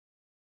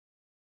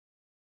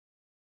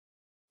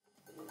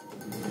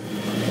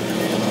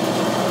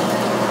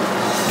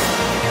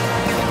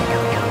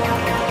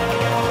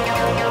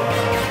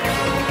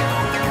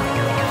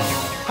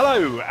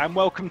and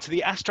welcome to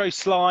the Astro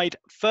Slide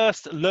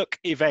First Look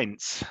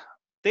event.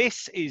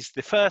 This is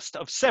the first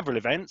of several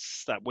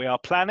events that we are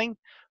planning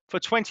for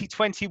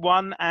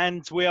 2021,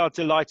 and we are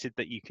delighted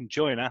that you can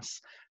join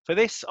us for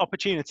this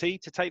opportunity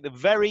to take the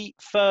very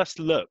first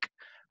look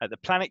at the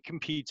Planet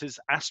Computers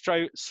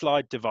Astro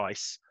Slide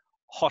device,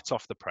 hot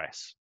off the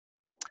press.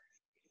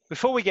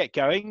 Before we get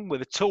going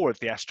with a tour of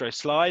the Astro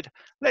Slide,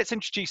 let's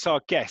introduce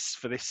our guests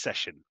for this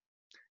session.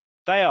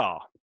 They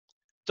are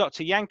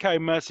Dr. Janko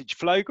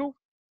Mersic-Flogel,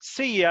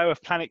 CEO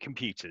of Planet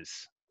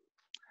Computers;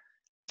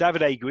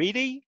 Davide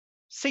Guidi,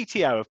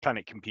 CTO of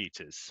Planet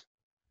Computers;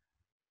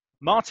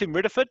 Martin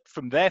Ridderford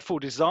from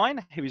Therefore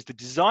Design, who is the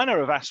designer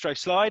of Astro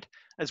Slide,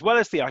 as well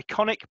as the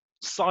iconic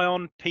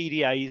Psion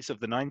PDAs of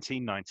the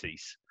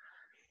 1990s;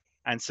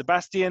 and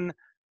Sebastian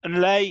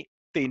Unley,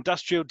 the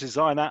industrial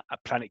designer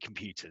at Planet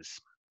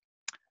Computers.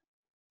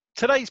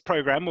 Today's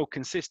programme will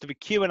consist of a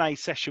Q&A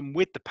session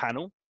with the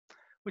panel,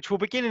 which will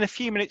begin in a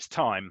few minutes'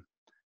 time.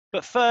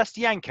 But first,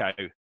 Janko,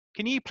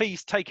 can you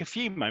please take a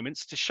few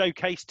moments to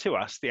showcase to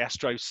us the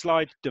Astro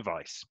Slide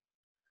device?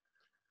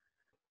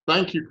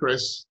 Thank you,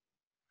 Chris.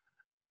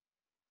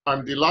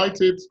 I'm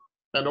delighted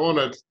and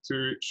honored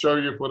to show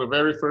you for the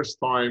very first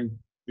time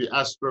the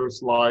Astro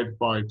Slide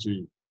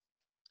 5G.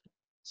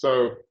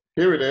 So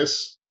here it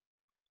is.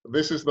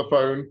 This is the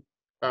phone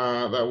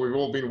that we've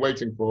all been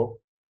waiting for.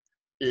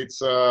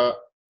 It's a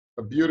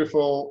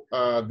beautiful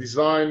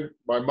design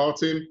by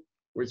Martin,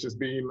 which has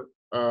been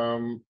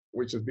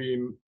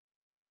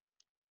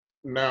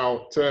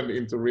now turned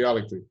into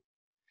reality.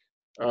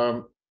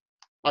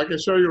 I can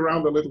show you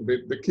around a little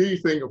bit. The key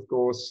thing, of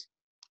course,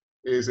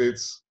 is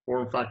its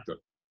form factor.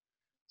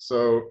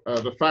 So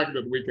the fact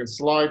that we can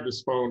slide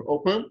this phone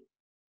open,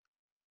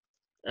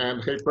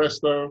 and hey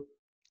presto,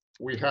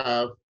 we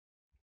have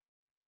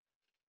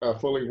a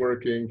fully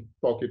working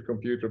pocket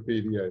computer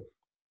PDA.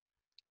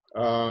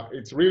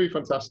 It's really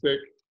fantastic.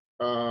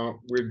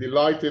 We're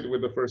delighted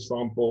with the first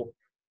sample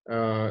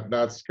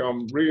that's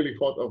come really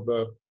hot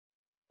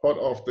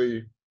off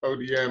the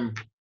ODM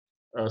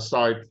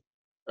site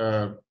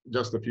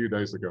just a few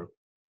days ago.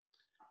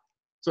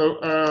 So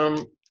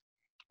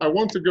I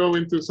want to go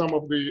into some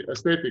of the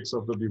aesthetics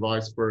of the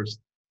device first.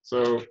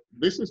 So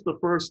this is the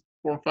first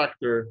form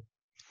factor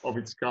of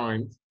its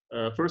kind,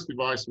 first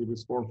device with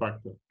this form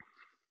factor.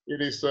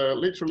 It is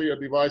literally a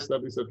device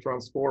that is a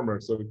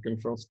transformer, so it can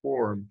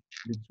transform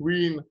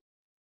between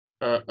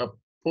a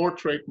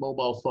portrait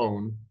mobile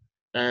phone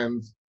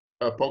and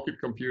a pocket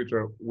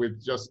computer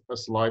with just a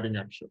sliding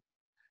action.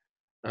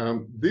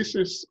 This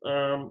is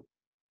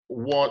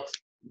what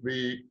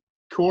the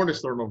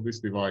cornerstone of this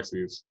device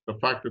is, the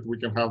fact that we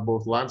can have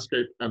both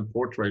landscape and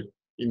portrait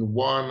in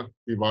one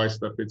device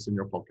that fits in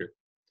your pocket.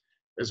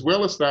 As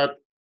well as that,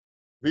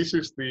 this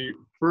is the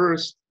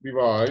first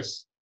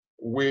device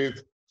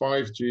with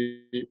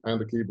 5G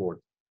and a keyboard.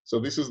 So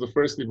this is the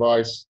first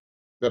device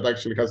that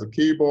actually has a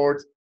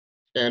keyboard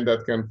and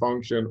that can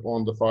function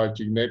on the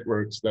 5G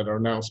networks that are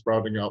now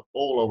sprouting up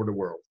all over the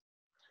world.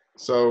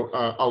 So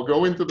I'll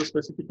go into the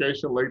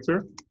specification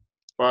later,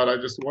 but I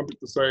just wanted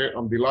to say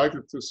I'm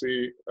delighted to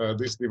see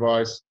this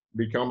device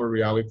become a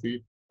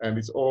reality, and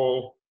it's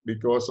all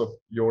because of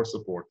your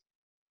support.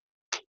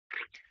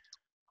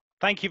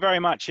 Thank you very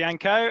much,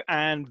 Janko,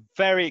 and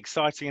very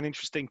exciting and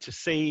interesting to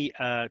see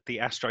the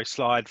Astro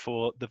Slide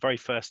for the very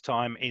first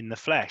time in the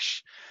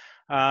flesh.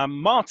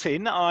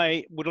 Martin,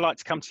 I would like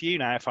to come to you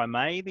now, if I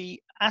may. The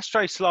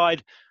Astro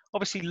Slide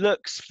obviously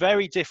looks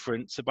very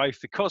different to both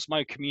the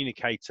Cosmo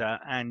communicator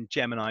and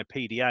Gemini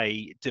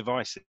PDA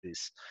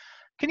devices.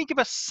 Can you give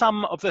us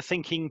some of the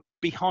thinking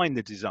behind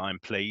the design,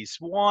 please?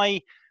 Why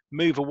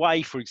move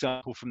away, for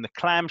example, from the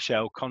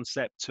clamshell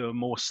concept to a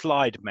more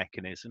slide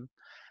mechanism?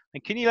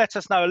 And can you let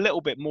us know a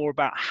little bit more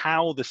about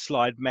how the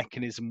slide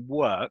mechanism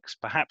works,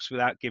 perhaps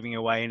without giving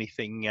away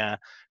anything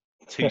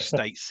too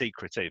state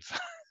secretive?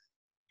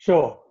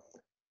 Sure.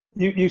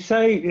 You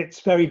say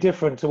it's very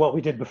different to what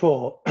we did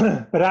before,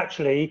 but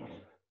actually,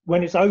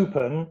 when it's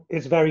open,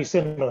 it's very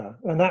similar.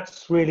 And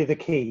that's really the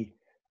key,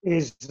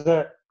 is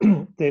that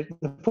the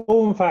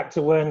form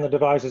factor when the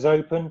device is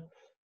open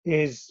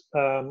is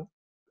a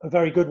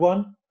very good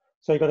one.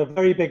 So you've got a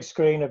very big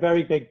screen, a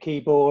very big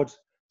keyboard,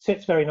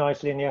 sits very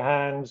nicely in your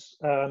hands,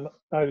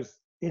 both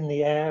in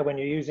the air when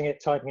you're using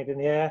it, typing it in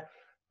the air,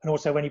 and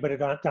also when you put it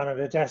down at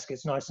a desk,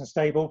 it's nice and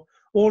stable.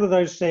 All of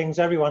those things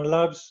everyone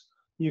loves.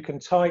 You can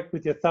type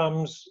with your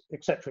thumbs,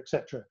 etc.,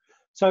 etc.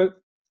 So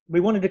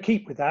we wanted to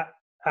keep with that,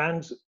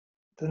 and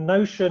the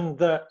notion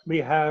that we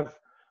have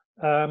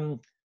a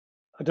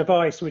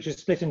device which is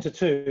split into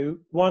two,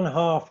 one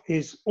half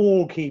is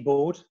all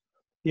keyboard,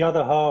 the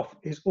other half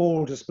is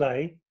all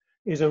display,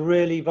 is a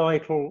really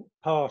vital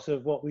part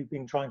of what we've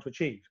been trying to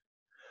achieve.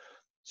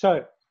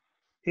 So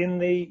in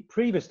the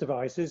previous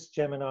devices,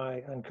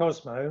 Gemini and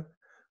Cosmo,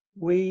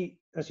 we,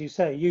 as you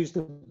say, used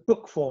the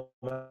book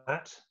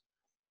format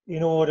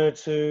in order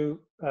to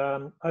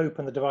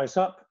open the device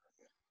up,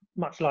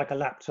 much like a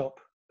laptop.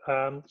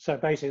 So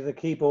basically the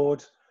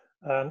keyboard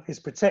is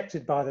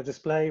protected by the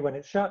display when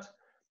it's shut.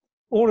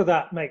 All of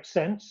that makes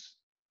sense.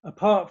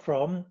 apart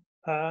from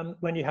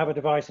when you have a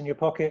device in your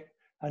pocket,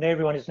 and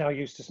everyone is now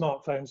used to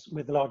smartphones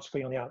with the large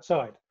screen on the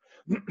outside.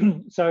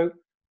 So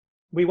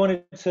we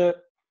wanted to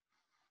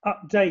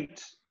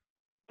update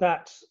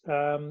that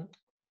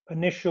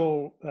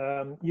initial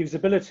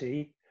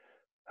usability,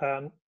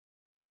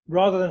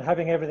 rather than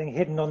having everything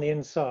hidden on the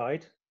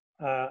inside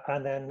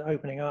and then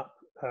opening up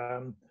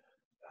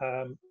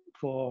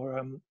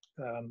for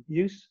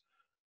use.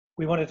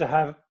 We wanted to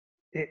have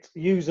it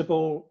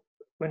usable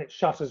when it's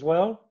shut as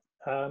well.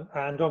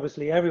 And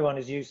obviously everyone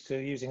is used to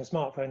using a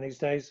smartphone these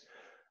days.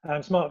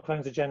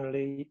 Smartphones are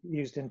generally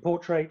used in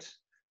portrait,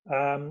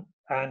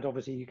 and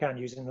obviously you can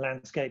use it in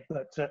landscape,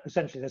 but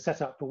essentially they're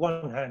set up for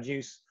one-hand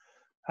use.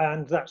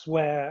 And that's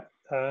where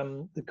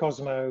the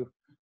Cosmo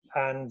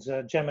and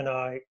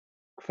Gemini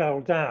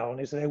fell down,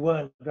 is they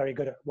weren't very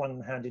good at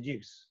one-handed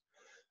use.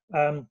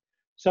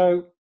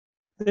 So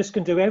this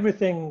can do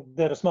everything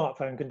that a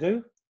smartphone can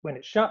do when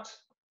it's shut,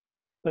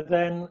 but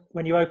then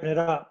when you open it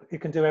up, it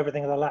can do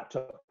everything that a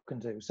laptop can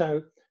do.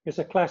 So it's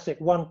a classic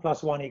 1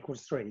 + 1 =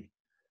 3.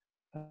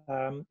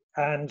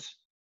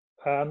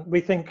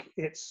 We think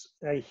it's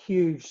a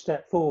huge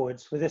step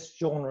forwards for this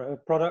genre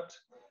of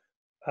product,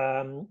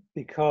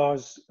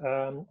 because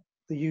the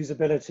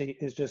usability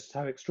is just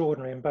so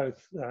extraordinary in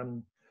both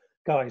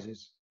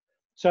guises.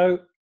 So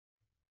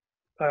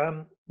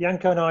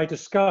Janko and I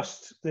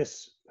discussed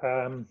this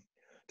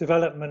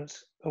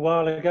development a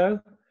while ago,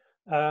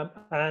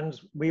 and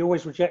we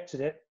always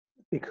rejected it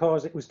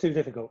because it was too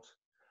difficult.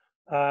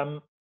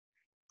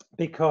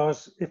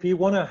 Because if you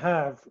want to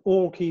have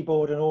all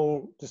keyboard and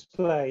all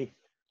display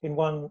in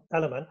one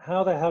element,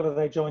 how the hell do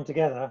they join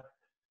together,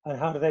 and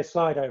how do they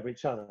slide over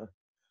each other?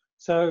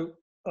 So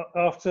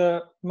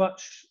after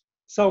much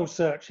soul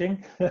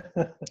searching,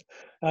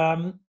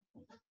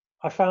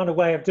 I found a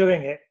way of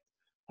doing it,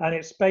 and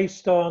it's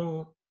based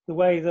on the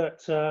way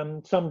that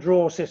some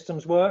drawer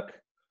systems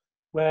work,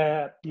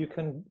 where you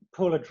can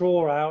pull a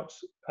drawer out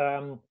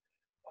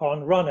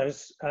on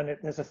runners, and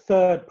there's a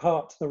third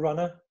part to the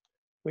runner,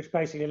 which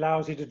basically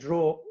allows you to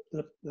draw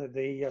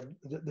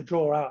the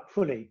drawer out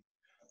fully.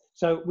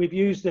 So we've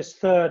used this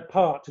third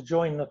part to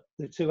join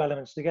the two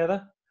elements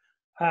together,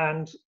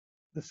 and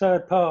the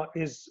third part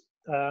is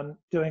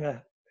doing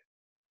a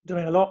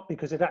lot,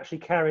 because it actually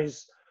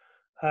carries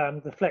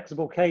the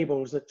flexible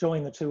cables that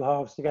join the two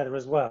halves together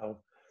as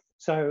well.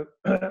 So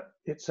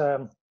it's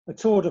a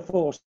tour de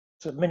force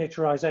of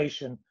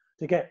miniaturization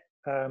to get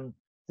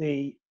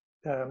the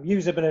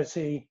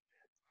usability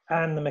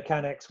and the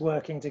mechanics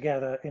working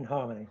together in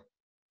harmony.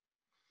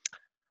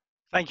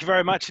 Thank you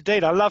very much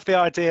indeed. I love the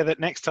idea that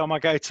next time I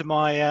go to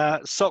my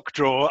sock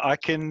drawer,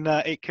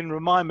 it can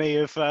remind me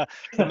of the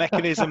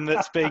mechanism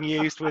that's being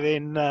used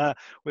within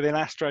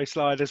Astro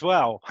Slide as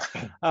well.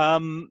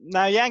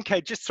 Now,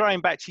 Janko, just throwing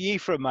back to you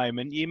for a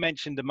moment. You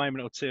mentioned a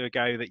moment or two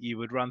ago that you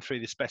would run through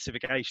the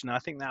specification. I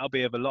think that'll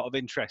be of a lot of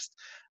interest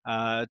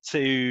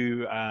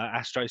to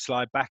Astro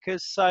Slide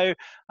backers. So,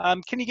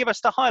 can you give us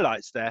the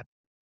highlights there?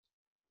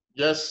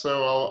 Yes,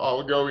 so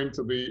I'll go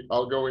into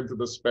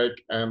the spec,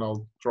 and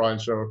I'll try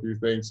and show a few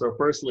things. So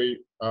firstly,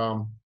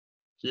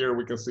 here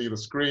we can see the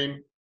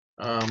screen.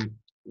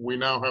 We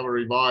now have a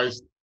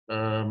revised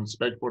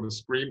spec for the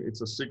screen.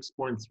 It's a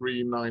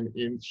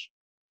 6.39-inch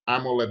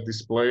AMOLED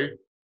display.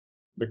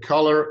 The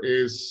color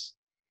is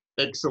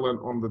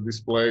excellent on the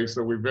display,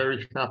 so we're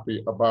very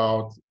happy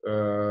about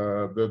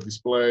the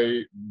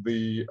display,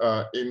 the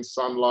in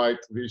sunlight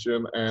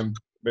vision, and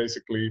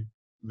basically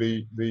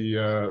the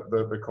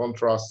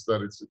contrast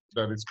that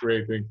it's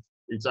creating.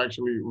 It's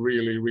actually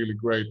really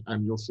great,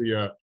 and you'll see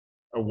a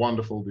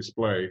wonderful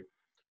display.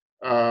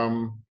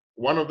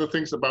 One of the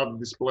things about the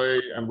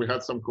display, and we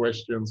had some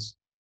questions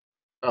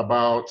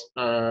about,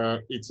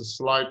 it's a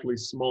slightly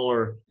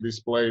smaller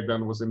display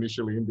than was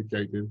initially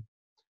indicated.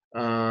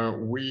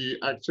 We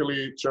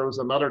actually chose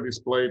another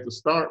display to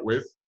start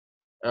with.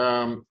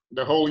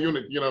 The whole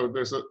unit,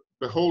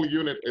 the whole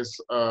unit is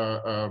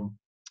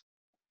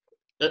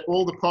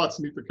all the parts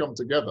need to come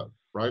together,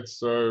 right?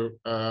 So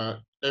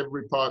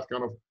every part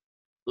kind of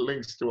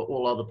links to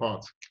all other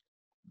parts.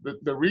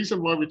 The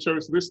reason why we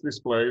chose this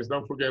display is,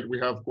 don't forget, we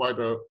have quite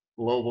a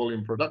low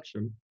volume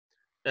production,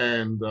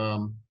 and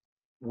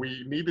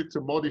we needed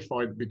to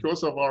modify it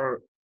because of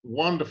our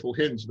wonderful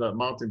hinge that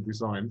Martin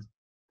designed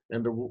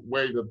and the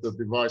way that the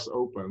device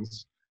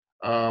opens.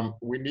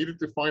 We needed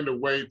to find a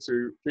way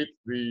to fit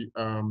the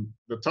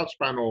touch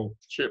panel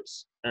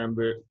chips and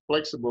the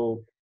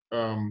flexible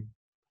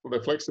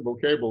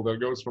cable that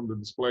goes from the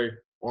display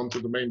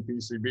onto the main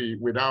PCB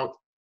without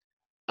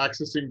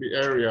accessing the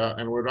area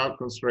and without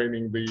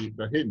constraining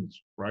the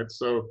hinge, right?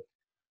 So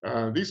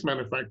this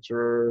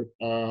manufacturer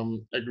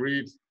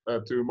agreed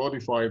to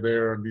modify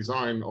their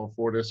design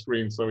for their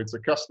screen. So it's a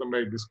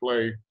custom-made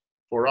display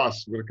for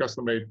us, with a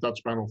custom-made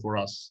touch panel for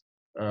us,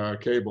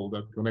 cable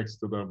that connects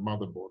to the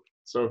motherboard.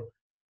 So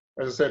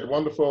as I said,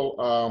 wonderful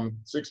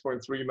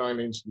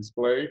 6.39-inch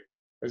display.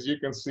 As you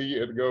can see,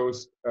 it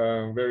goes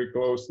very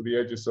close to the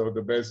edges, so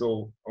the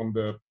bezel on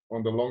the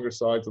longer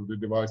sides of the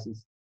device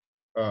is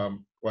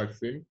quite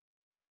thin.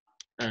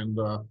 and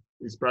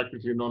it's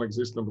practically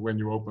non-existent when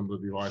you open the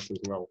device as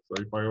well.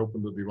 So if I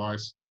open the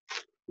device,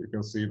 you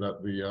can see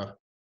that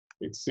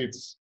it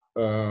sits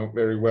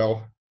very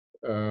well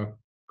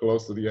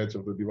close to the edge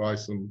of the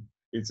device, and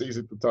it's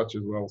easy to touch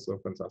as well, so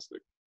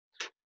fantastic.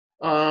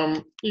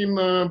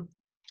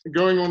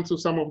 Going on to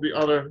some of the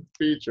other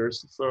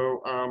features,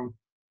 so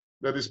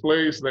the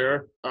display is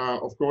there.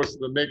 Of course,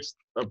 the next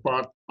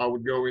part I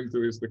would go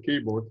into is the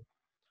keyboard.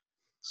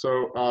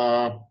 So,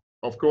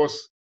 of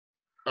course,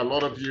 a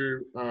lot of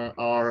you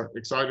are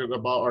excited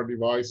about our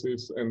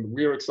devices, and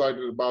we're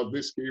excited about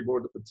this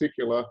keyboard in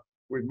particular.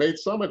 We've made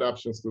some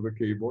adaptations to the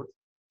keyboard.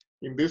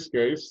 In this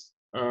case,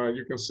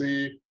 you can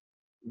see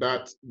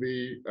that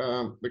the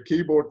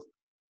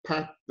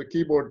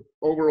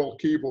overall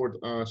keyboard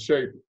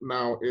shape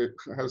now, it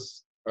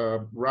has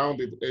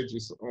rounded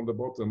edges on the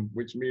bottom,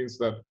 which means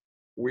that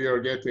we are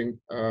getting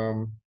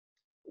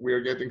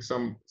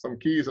some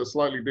keys are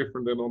slightly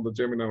different than on the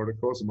Gemini or the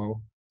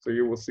Cosmo. So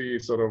you will see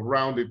sort of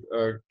rounded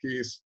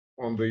keys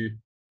on the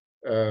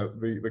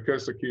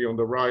cursor key on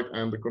the right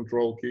and the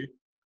control key,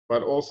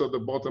 but also the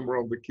bottom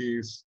row of the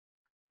keys,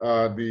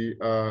 the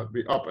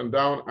up and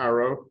down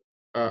arrow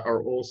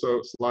are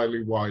also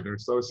slightly wider.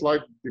 So a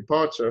slight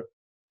departure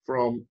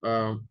from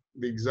the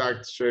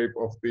exact shape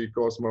of the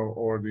Cosmo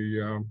or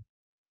the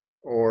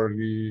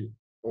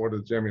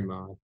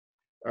Gemini.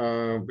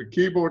 The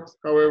keyboard,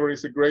 however,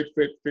 is a great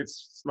fit,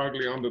 fits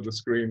snugly under the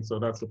screen, so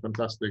that's a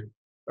fantastic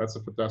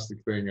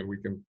thing, and we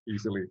can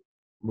easily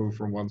move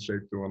from one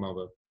shape to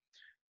another.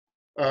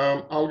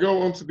 I'll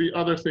go on to the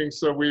other things.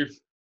 So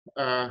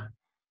the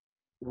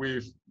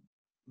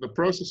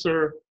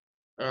processor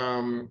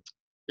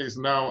is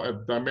now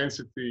at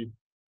Dimensity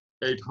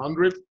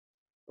 800.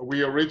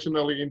 We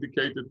originally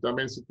indicated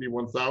Dimensity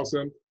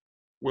 1000.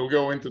 We'll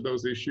go into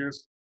those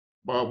issues,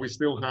 but we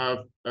still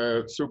have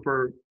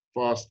super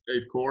fast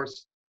 8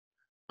 cores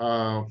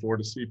for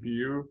the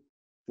CPU,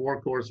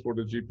 4 cores for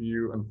the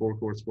GPU, and 4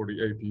 cores for the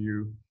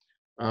APU.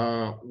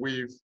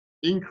 We've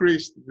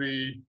increased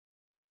the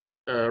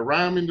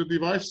RAM in the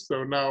device,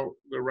 so now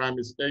the RAM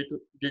is 8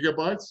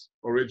 gigabytes,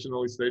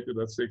 originally stated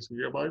at 6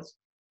 gigabytes.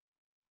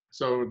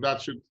 So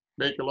that should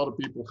make a lot of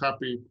people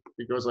happy,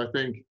 because I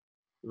think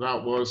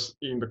that was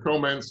in the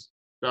comments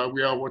that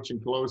we are watching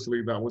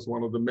closely. That was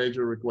one of the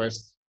major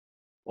requests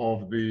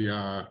of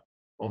the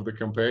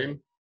campaign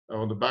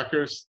on the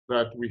backers,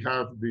 that we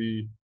have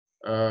the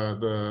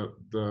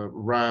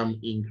RAM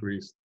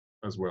increased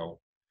as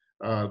well.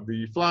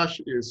 The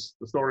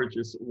storage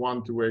is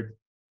 1 to 8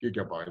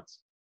 gigabytes.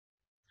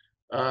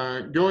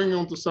 Going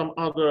on to some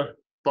other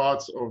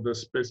parts of the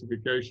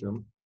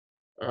specification,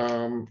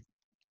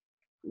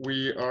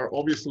 we are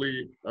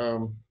obviously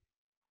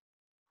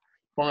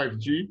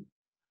 5G,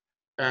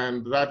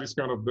 and that is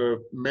kind of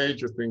the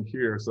major thing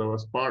here. So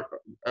as part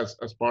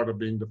of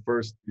being the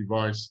first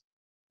device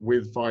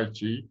with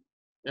 5G,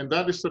 and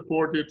that is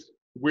supported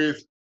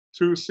with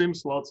 2 SIM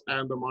slots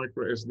and a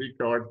micro SD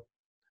card.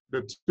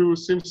 The 2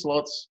 SIM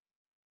slots,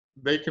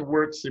 they can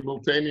work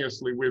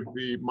simultaneously with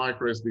the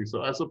micro SD.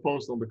 So as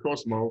opposed on the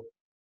Cosmo,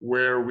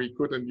 where we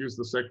couldn't use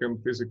the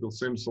second physical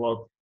SIM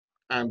slot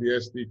and the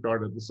SD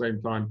card at the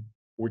same time,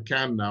 we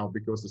can now,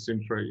 because the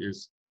SIM tray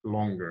is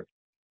longer.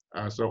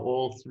 So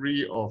all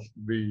 3 of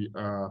the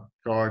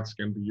cards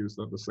can be used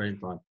at the same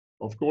time.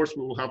 Of course,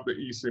 we will have the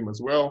eSIM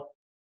as well,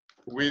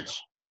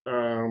 which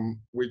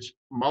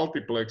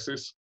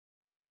multiplexes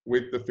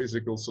with the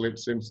physical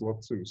SIM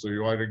slot 2. So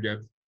you either get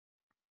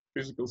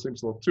physical SIM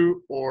slot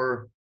 2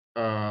 or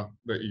the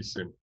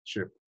eSIM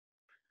chip.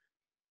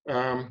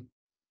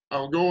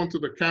 I'll go on to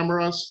the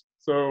cameras.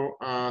 So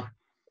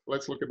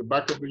let's look at the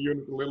back of the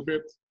unit a little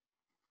bit.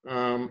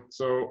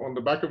 So on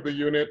the back of the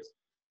unit,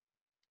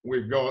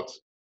 we've got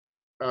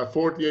a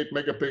 48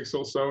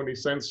 megapixel Sony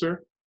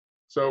sensor.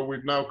 So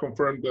we've now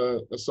confirmed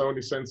a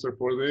Sony sensor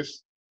for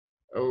this,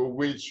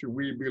 which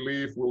we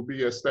believe will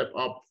be a step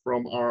up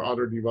from our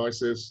other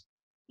devices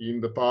in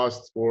the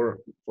past for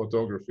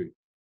photography.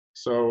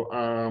 So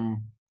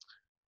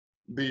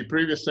the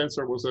previous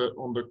sensor was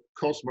on the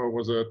Cosmo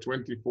was a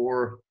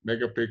 24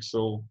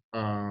 megapixel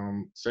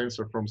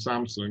sensor from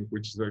Samsung,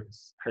 which is a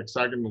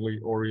hexagonally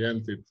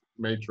oriented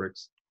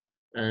matrix.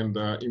 And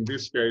in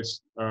this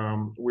case,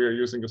 we are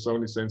using a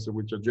Sony sensor,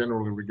 which are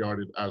generally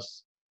regarded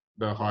as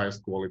the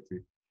highest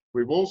quality.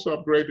 We've also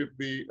upgraded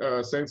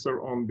the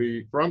sensor on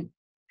the front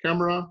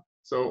camera.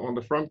 So on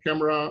the front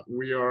camera,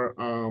 we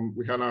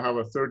now have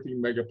a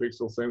 13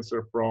 megapixel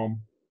sensor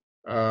from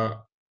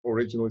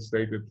originally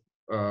stated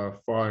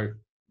 5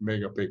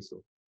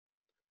 megapixel.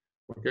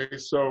 Okay,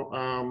 so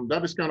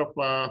that is kind of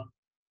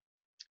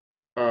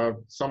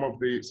some of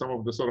the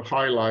sort of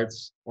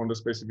highlights on the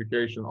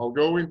specification. I'll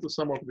go into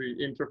some of the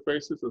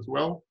interfaces as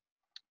well.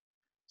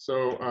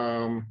 So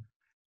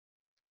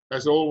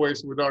as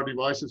always with our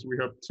devices, we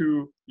have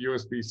 2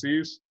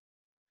 USB-Cs,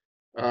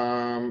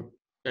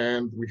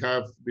 and we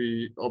have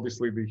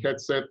obviously the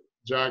headset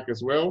jack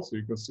as well. So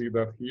you can see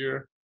that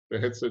here, the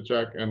headset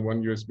jack and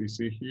 1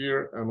 USB-C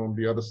here, and on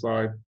the other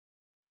side,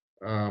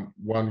 1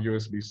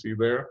 USB-C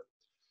there.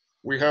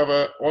 We have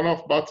a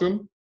on-off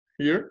button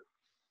here,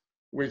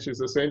 which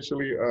is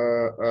essentially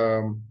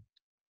an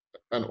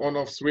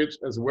on-off switch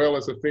as well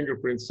as a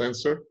fingerprint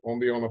sensor on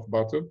the on-off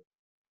button.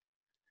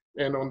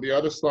 And on the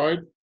other side,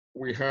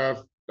 we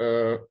have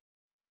a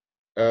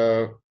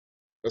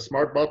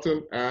smart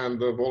button and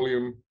the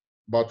volume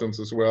buttons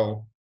as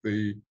well,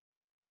 the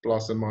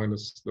plus and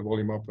minus, the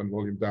volume up and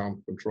volume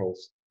down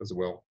controls as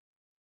well.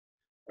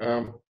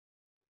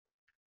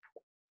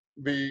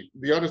 The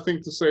other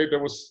thing to say, there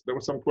were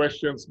some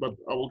questions, but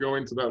I will go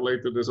into that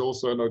later. There's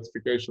also a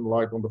notification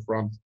light on the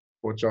front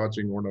for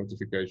charging or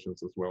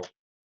notifications as well.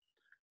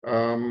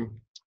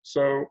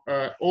 So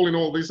all in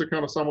all, these are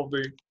kind of some of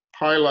the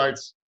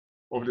highlights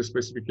of the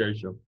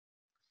specification.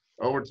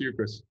 Over to you,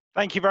 Chris.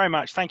 Thank you very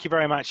much. Thank you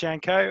very much,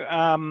 Janko.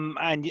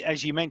 And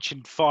as you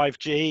mentioned,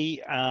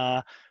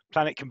 5G,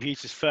 Planet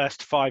Computer's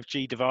first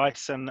 5G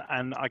device, and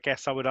I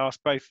guess I would ask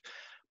both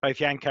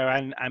Janko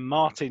and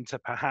Martin to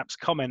perhaps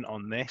comment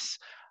on this.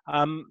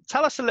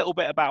 Tell us a little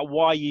bit about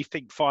why you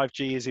think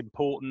 5G is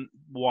important,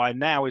 why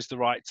now is the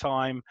right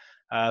time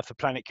for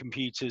Planet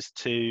Computers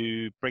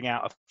to bring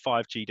out a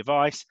 5G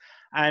device,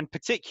 and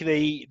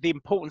particularly the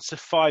importance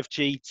of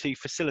 5G to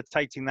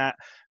facilitating that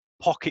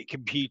pocket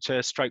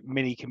computer stroke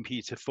mini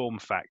computer form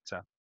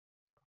factor.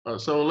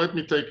 So let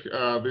me take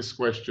this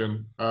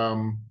question.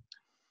 5G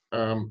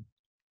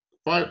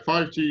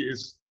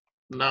is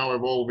now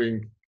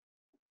evolving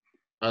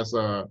as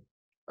a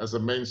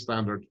main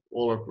standard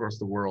all across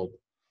the world.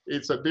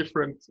 It's at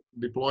different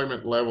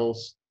deployment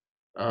levels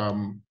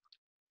in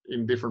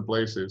different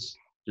places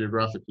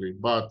geographically,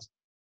 but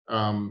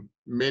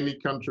many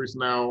countries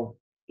now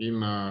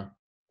in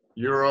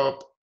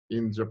Europe,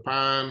 in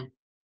Japan,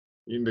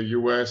 in the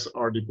US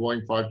are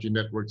deploying 5G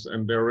networks,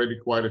 and there are already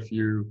quite a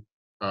few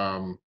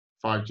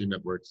 5G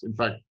networks. In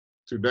fact,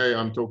 today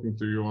I'm talking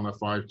to you on a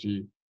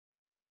 5G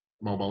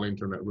mobile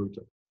internet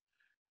router.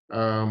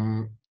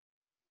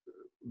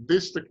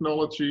 This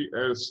technology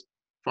is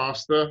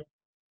faster.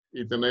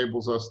 It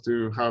enables us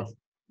to have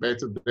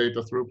better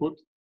data throughput.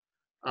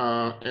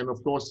 And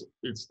of course,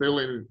 it's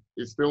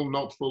still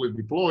not fully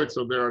deployed.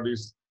 So there are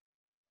these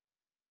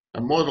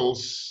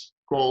models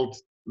called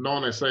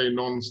non-SA,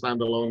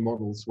 non-standalone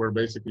models, where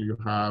basically you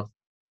have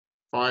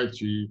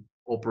 5G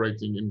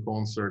operating in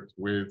concert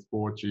with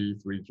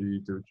 4G,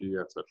 3G, 2G,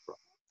 etc.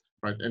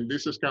 Right? And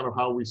this is kind of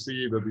how we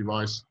see the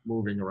device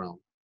moving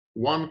around.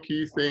 One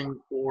key thing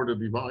for the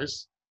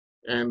device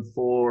and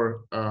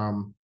for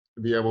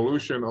the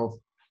evolution of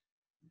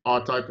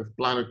our type of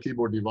Planet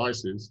keyboard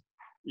devices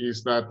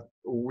is that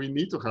we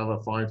need to have a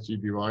 5G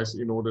device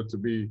in order to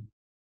be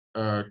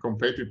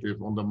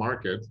competitive on the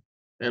market,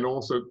 and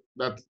also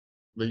that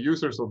the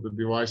users of the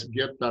device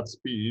get that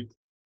speed,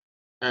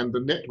 and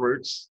the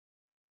networks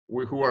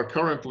who are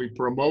currently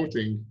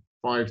promoting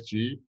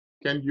 5G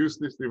can use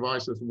this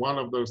device as one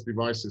of those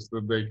devices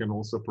that they can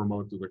also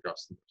promote to the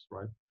customers,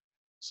 right?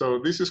 So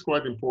this is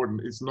quite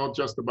important. It's not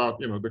just about,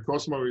 the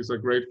Cosmo is a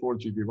great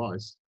 4G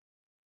device,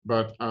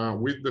 but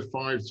with the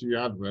 5G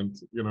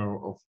advent,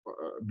 of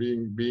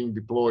being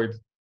deployed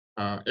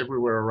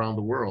everywhere around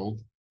the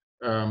world,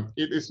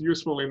 it is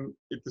useful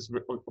it is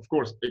of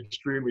course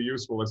extremely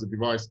useful as a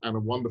device and a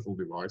wonderful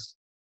device,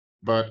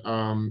 but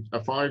a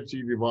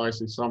 5G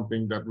device is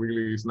something that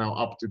really is now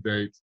up to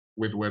date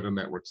with where the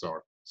networks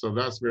are. So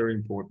that's very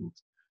important.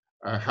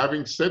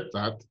 Having said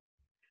that,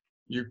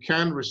 you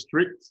can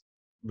restrict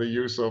the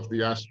use of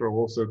the Astro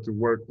also to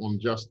work on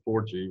just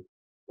 4G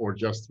or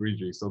just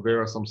 3G. So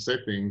there are some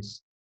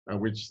settings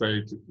which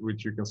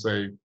you can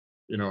say,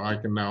 I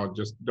can now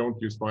just don't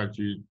use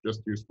 5G,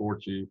 just use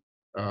 4G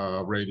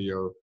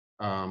radio,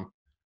 and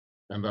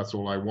that's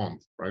all I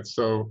want, right?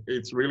 So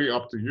it's really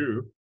up to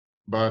you.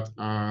 But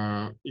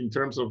in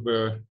terms of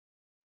the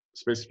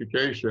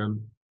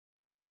specification,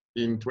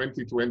 in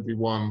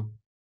 2021,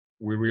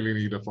 we really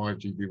need a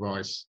 5G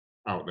device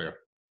out there.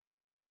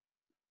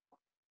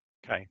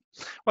 Okay,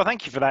 well,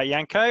 thank you for that,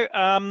 Janko.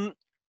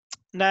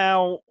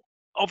 Now,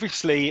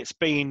 obviously, it's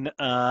been,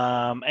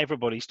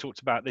 everybody's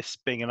talked about this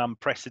being an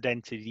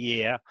unprecedented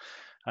year,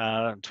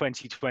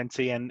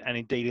 2020, and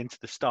indeed into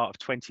the start of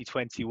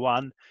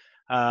 2021.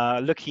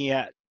 Looking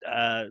at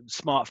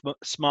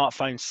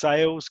smartphone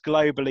sales,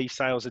 globally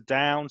sales are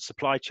down,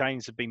 supply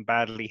chains have been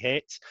badly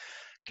hit.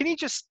 Can you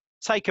just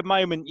take a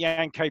moment,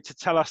 Janko, to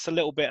tell us a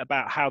little bit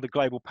about how the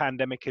global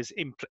pandemic has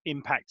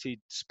impacted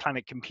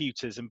Planet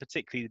Computers and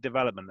particularly the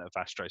development of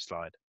Astro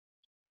Slide?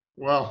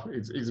 Well,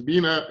 it's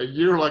been a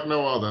year like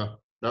no other,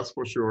 that's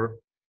for sure.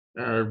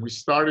 We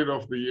started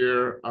off the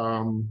year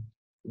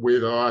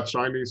with our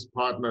Chinese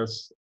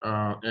partners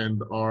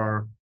and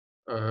our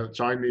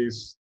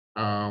Chinese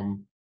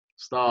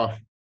staff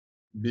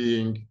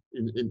being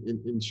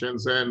in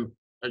Shenzhen,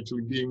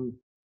 actually being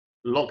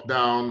locked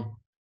down,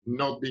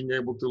 not being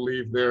able to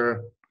leave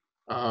their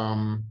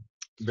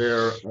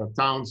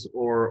towns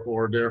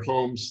or their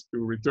homes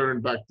to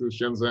return back to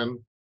Shenzhen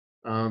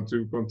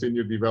to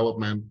continue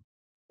development.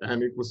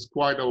 And it was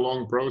quite a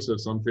long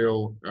process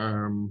until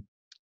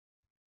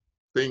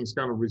things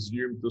kind of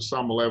resumed to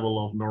some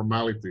level of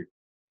normality.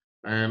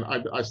 And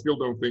I still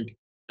don't think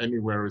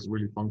anywhere is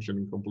really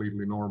functioning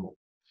completely normal.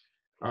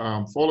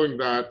 Following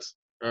that,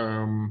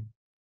 the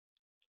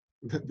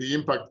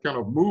impact kind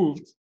of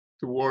moved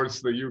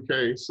towards the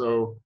UK.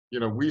 So,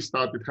 we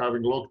started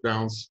having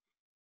lockdowns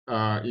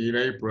in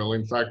April.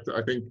 In fact,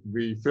 I think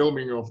the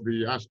filming of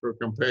the Astro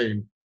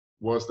campaign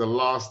was the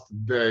last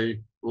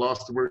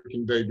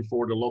working day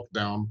before the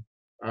lockdown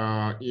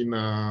in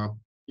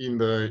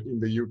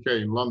the UK,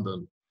 in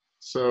London.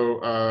 So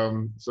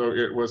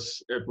it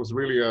was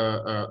really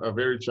a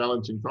very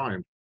challenging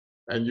time,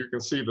 and you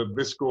can see that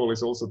this call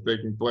is also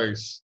taking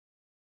place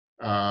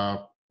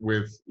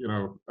with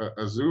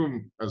a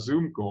Zoom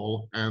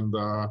call, and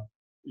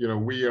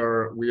we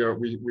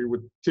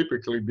would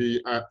typically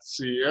be at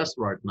CES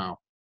right now,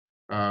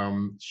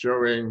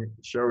 showing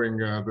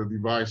the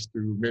device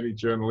to many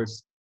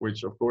journalists,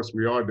 which of course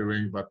we are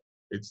doing, but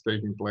it's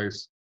taking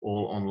place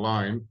all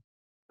online.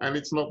 And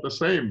it's not the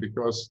same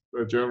because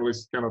the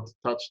journalists cannot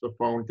touch the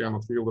phone,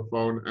 cannot feel the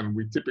phone, and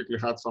we typically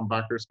had some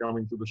backers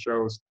coming to the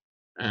shows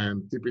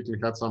and typically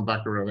had some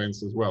backer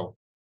events as well.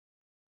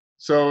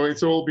 So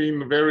it's all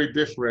been very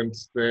different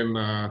than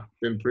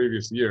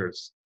previous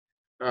years.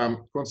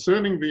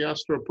 Concerning the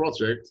Astro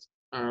project,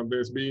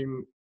 there's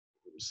been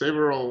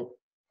several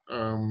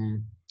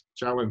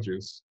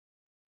challenges.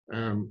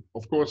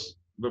 Of course,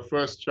 the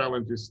first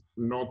challenge is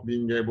not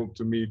being able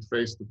to meet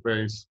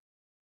face-to-face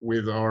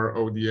with our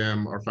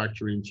ODM, our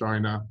factory in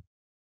China,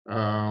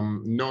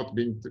 not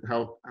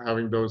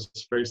having those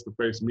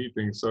face-to-face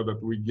meetings, so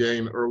that we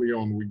gain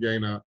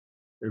a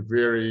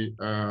very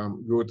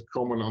good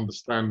common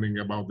understanding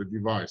about the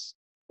device.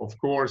 Of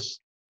course,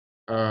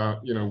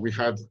 we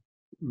had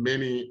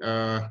many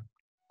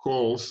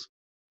calls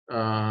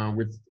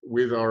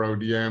with our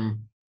ODM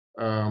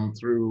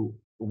through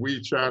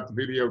WeChat,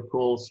 video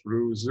calls,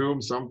 through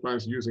Zoom,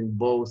 sometimes using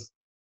both.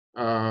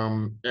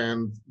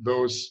 And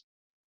those,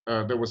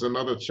 there was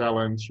another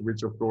challenge,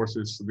 which of course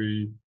is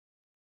the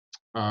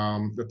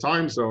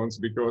time zones,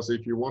 because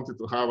if you wanted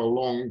to have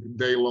a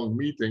day-long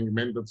meeting, it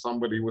meant that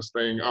somebody was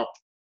staying up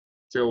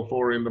till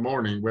 4 in the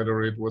morning,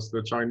 whether it was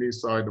the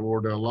Chinese side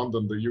or the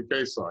London, the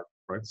UK side,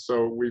 right?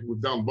 So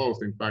we've done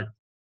both. In fact,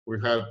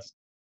 we've had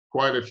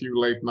quite a few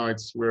late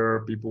nights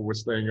where people were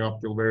staying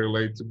up till very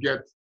late to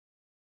get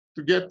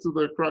to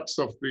the crux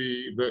of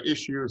the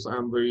issues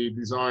and the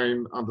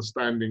design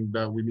understanding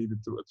that we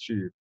needed to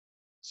achieve.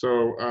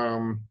 So,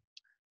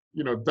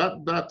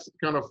 that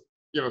kind of,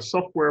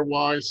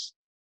 software-wise,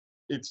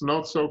 it's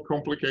not so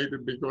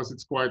complicated because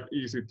it's quite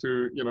easy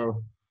to,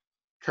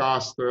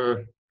 cast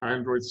a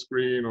Android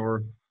screen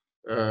or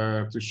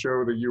to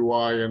show the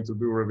UI and to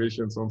do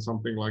revisions on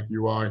something like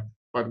UI.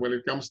 But when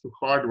it comes to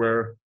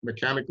hardware,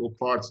 mechanical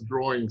parts,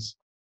 drawings,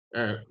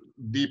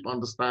 deep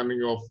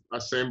understanding of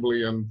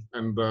assembly and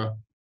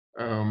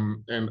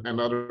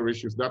other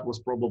issues, that was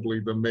probably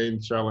the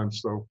main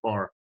challenge so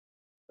far.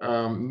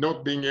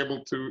 Not being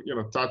able to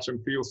touch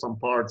and feel some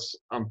parts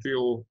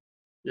until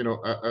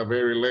a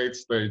very late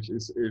stage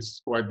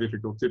is quite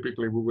difficult.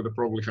 Typically, we would have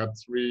probably had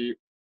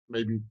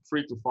maybe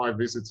 3 to 5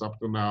 visits up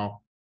to now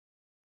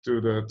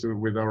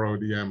with our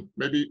ODM.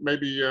 Maybe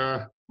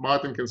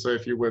Martin can say a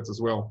few words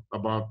as well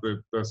about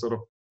the sort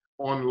of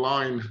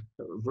online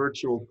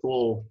virtual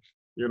call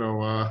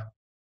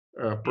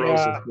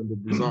process in the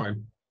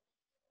design.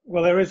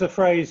 Well, there is a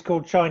phrase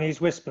called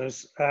Chinese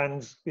whispers,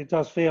 and it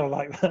does feel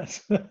like that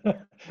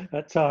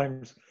at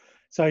times.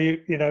 So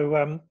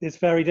it's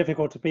very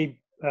difficult to be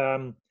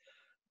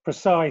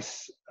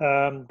precise,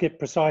 give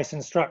precise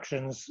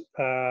instructions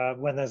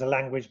when there's a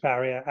language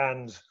barrier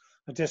and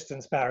a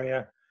distance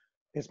barrier.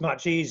 It's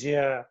much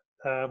easier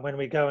when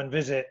we go and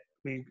visit.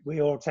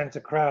 We all tend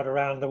to crowd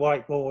around the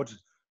whiteboard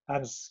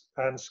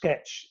and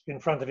sketch in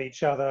front of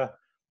each other,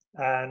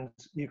 and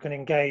you can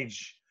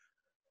engage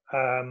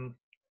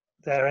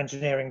their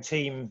engineering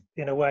team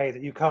in a way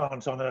that you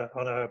can't on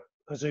a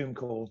Zoom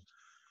call.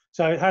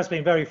 So it has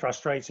been very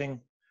frustrating,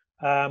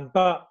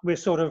 but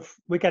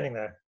we're getting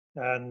there,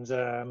 and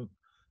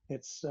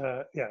it's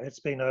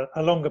been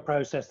a longer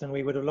process than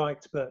we would have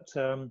liked, but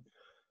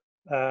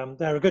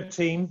they're a good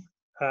team.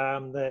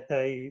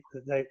 They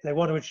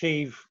want to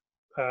achieve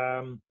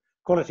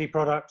quality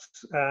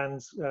products,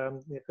 and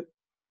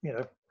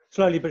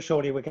slowly but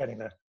surely we're getting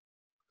there.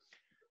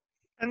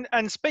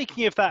 And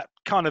speaking of that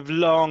kind of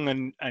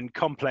long and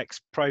complex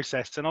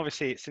process, and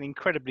obviously it's an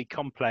incredibly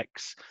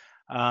complex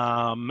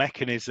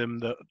mechanism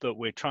that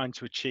we're trying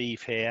to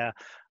achieve here,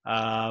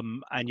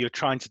 and you're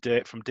trying to do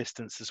it from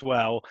distance as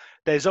well.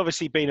 There's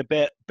obviously been a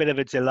bit of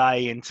a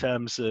delay in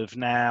terms of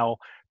now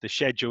the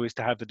schedule is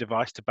to have the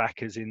device to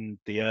backers in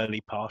the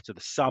early part of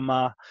the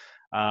summer.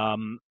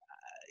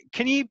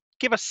 Can you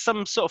give us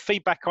some sort of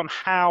feedback on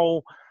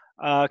how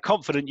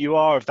confident you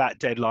are of that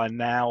deadline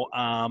now?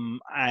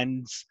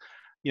 And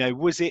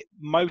was it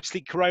mostly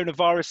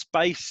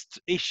coronavirus-based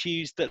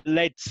issues that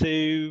led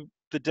to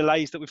the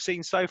delays that we've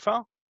seen so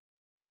far?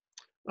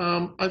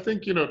 I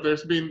think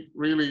there's been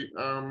really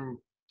 2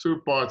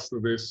 parts to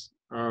this.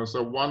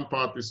 So one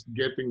part is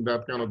getting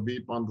that kind of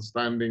deep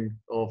understanding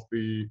of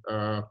the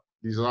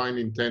design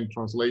intent,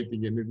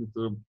 translating it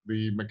into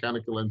the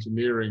mechanical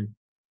engineering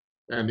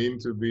and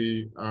into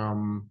the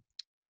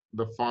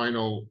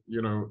final,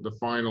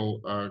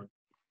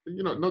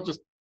 not just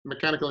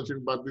mechanical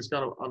engineering, but this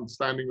kind of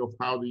understanding of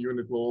how the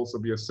unit will also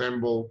be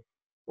assembled,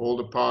 all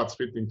the parts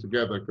fitting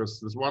together. Because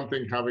there's one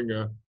thing having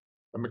a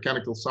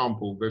mechanical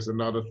sample, there's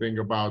another thing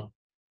about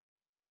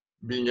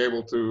being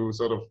able to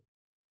sort of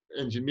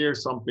engineer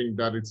something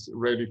that it's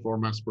ready for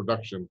mass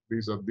production.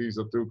 These are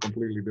two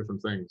completely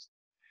different things.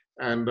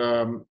 And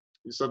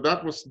so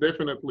that was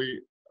definitely,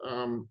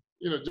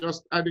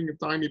 just adding a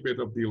tiny bit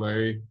of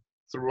delay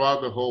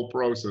throughout the whole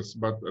process.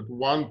 But at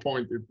one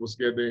point it was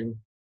getting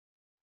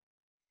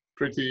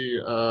pretty,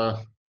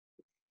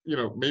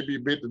 maybe a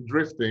bit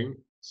drifting,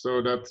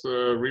 so that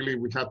really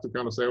we had to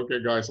kind of say,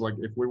 okay, guys, like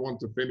if we want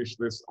to finish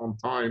this on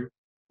time,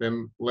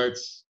 then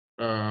let's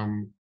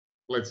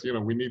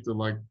we need to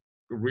like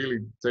really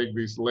take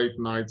these late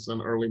nights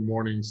and early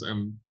mornings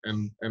and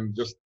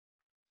just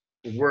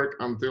work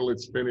until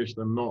it's finished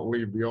and not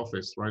leave the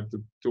office, right?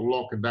 To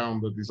lock down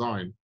the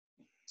design.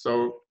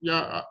 So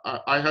yeah,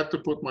 I had to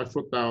put my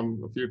foot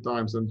down a few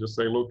times and just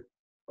say, look,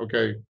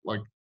 okay,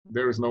 like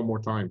there is no more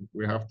time.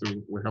 We have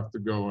to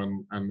go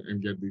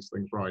and get these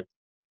things right.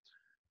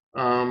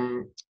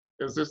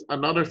 Is this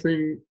another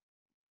thing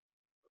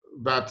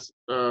that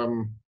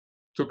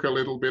took a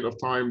little bit of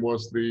time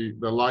was the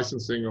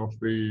licensing of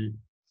the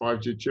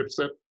 5G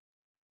chipset.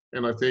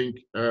 And I think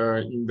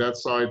in that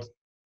side,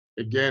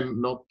 again,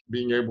 not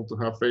being able to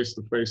have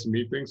face-to-face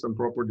meetings and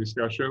proper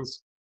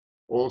discussions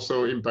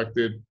also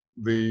impacted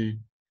the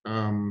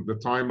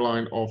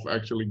timeline of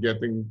actually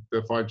getting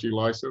the 5G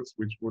license,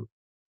 which would,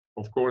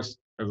 of course,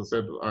 as I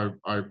said,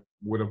 I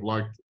would have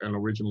liked and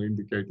originally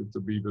indicated to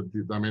be the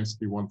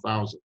Dimensity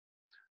 1000.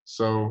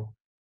 So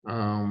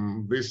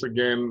this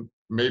again,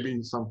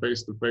 maybe some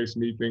face-to-face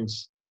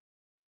meetings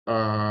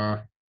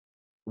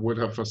would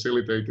have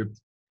facilitated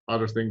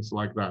other things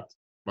like that.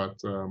 But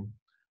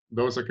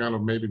those are kind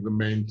of maybe the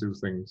main two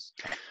things.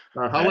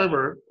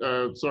 However,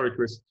 sorry,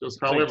 Chris, just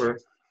however,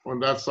 on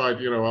that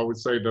side, I would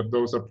say that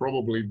those are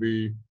probably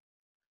the,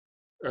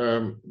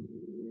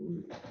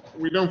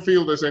 we don't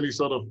feel there's any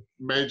sort of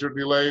major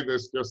delay.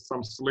 There's just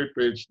some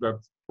slippage that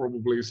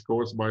probably is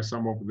caused by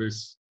some of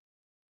this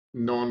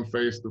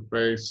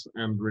non-face-to-face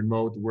and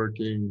remote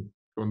working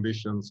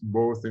conditions,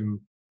 both in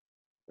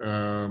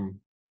the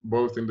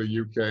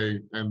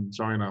UK and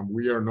China.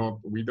 We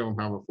don't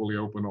have a fully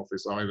open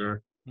office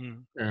either.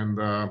 And,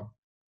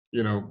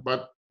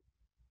 but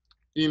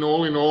in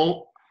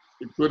all,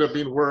 it could have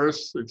been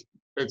worse.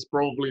 It's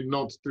probably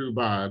not too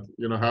bad.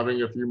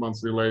 Having a few months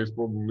delay is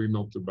probably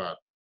not too bad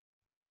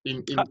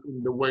in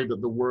the way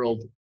that the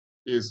world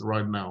is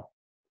right now.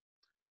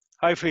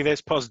 Hopefully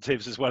there's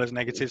positives as well as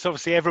negatives.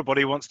 Obviously,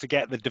 everybody wants to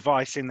get the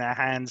device in their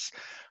hands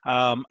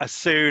as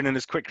soon and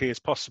as quickly as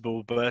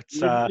possible. But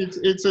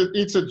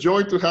it's a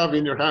joy to have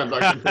in your hand. I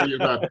can tell you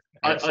that.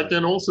 I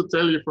can also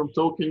tell you from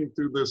talking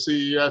to the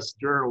CES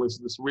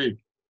journalists this week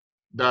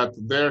that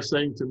they're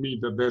saying to me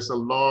that there's a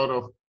lot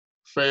of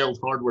failed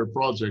hardware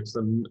projects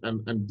and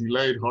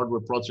delayed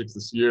hardware projects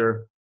this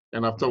year.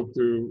 And I've talked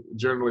to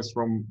journalists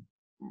from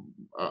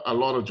a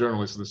lot of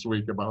journalists this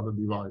week about the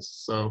device.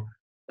 So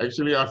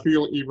actually, I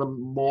feel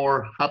even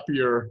more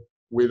happier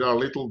with our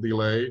little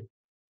delay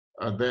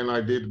than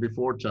I did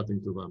before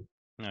chatting to them.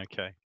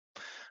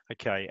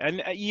 Okay.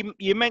 And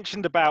you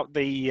mentioned about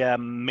the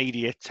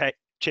MediaTek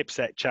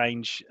chipset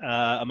change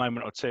a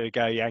moment or two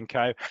ago,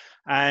 Janko.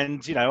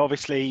 And,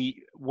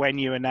 obviously, when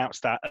you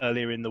announced that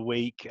earlier in the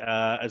week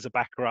as a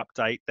backer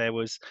update, there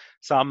was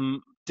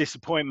some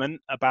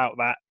disappointment about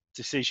that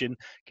decision.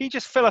 Can you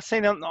just fill us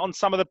in on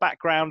some of the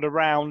background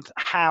around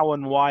how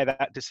and why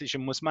that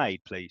decision was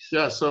made, please?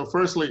 Yeah, so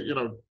firstly,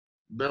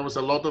 there was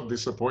a lot of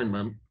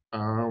disappointment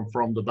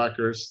from the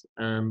backers,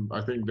 and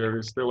I think there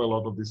is still a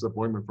lot of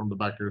disappointment from the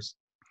backers.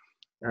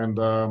 And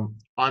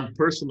I'm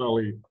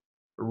personally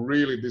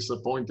really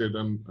disappointed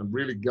and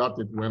really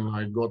gutted when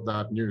I got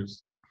that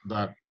news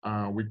that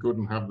we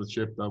couldn't have the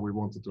chip that we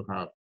wanted to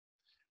have.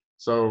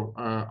 So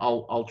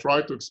I'll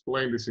try to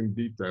explain this in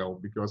detail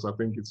because I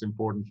think it's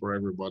important for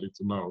everybody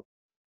to know.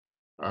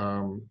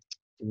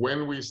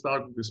 When we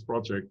started this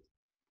project,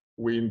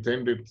 we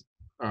intended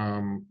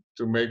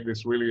to make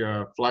this really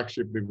a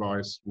flagship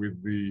device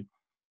with the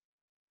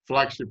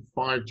flagship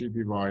 5G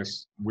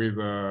device with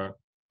the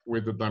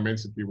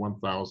Dimensity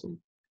 1000.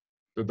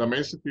 The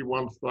Dimensity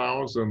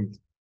 1000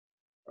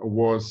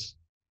 was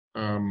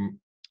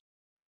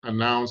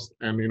announced,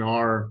 and in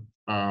our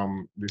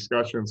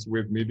discussions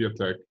with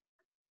MediaTek,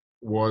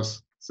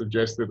 was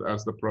suggested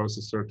as the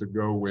processor to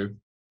go with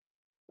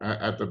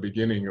at the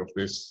beginning of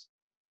this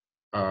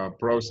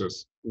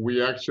process.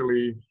 We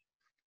actually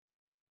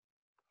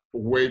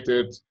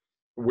waited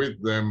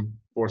with them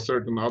for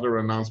certain other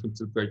announcements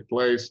to take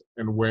place,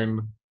 and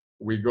when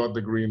we got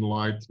the green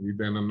light, we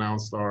then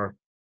announced our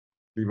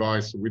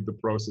device with the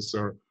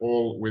processor,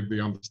 all with the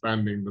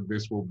understanding that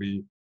this will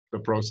be the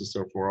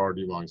processor for our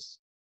device.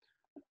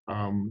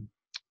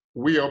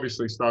 We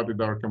obviously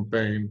started our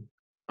campaign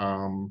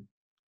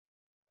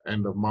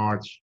end of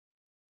March.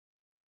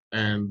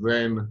 And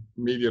then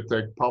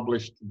MediaTek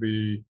published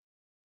the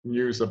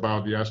news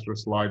about the Astro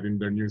slide in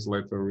their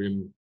newsletter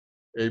in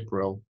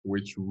April,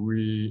 which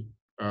we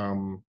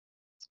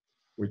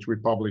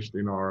published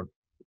in our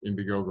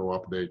Indiegogo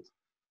update.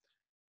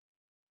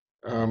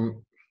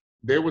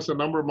 There was a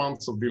number of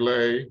months of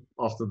delay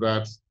after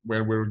that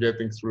when we were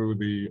getting through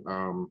the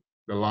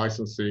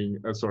licensing,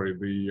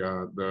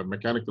 the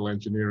mechanical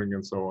engineering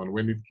and so on.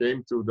 When it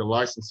came to the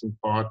licensing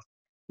part,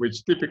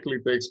 which typically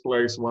takes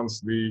place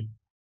once the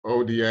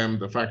ODM,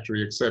 the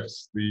factory,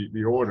 accepts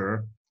the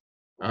order,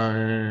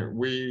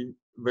 we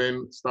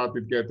then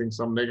started getting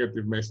some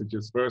negative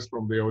messages, first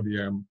from the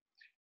ODM.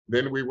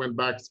 Then we went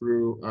back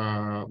through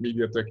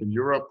MediaTek in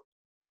Europe,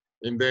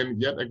 and then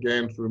yet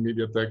again through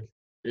MediaTek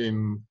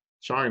in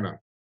China.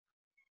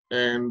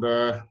 And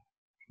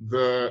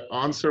the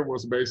answer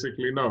was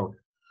basically no.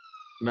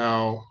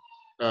 Now,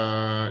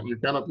 you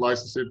cannot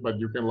license it, but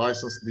you can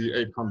license the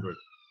 800.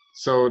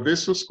 So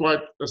this was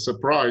quite a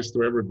surprise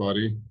to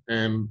everybody.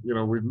 And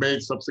we've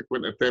made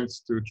subsequent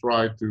attempts to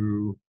try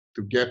to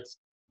get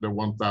the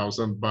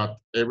 1000, but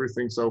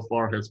everything so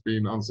far has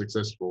been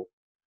unsuccessful.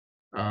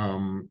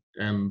 And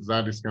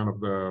that is kind of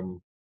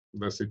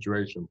the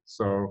situation.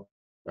 So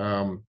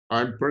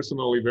I'm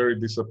personally very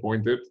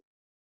disappointed,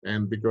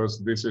 and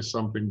because this is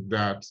something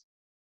that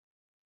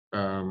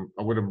I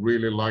would have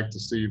really liked to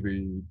see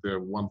the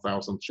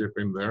 1000 chip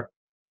in there.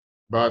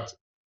 But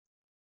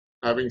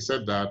having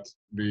said that,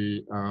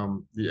 the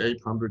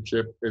 800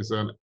 chip is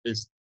a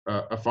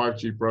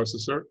 5G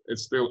processor.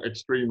 It's still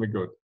extremely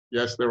good.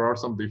 Yes, there are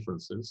some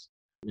differences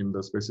in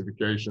the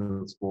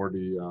specifications for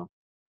the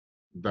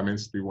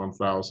Dimensity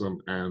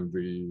 1000 and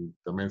the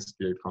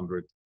Dimensity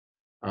 800.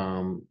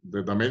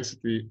 The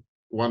Dimensity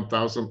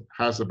 1000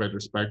 has a better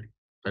spec.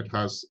 It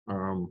has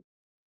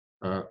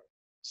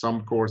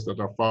some cores that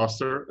are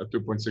faster at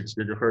 2.6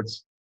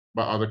 gigahertz,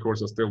 but other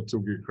cores are still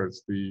 2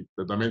 gigahertz. The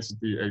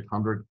Dimensity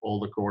 800, all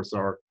the cores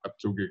are at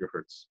 2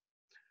 gigahertz.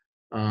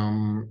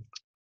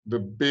 The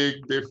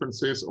big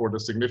differences, or the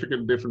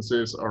significant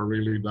differences, are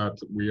really that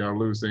we are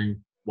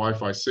losing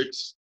Wi-Fi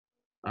 6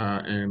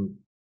 and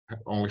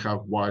only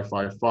have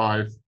Wi-Fi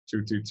 5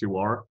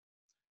 2T2R,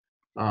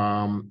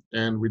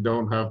 and we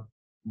don't have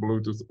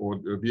Bluetooth or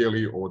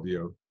BLE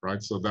audio,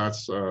 right? So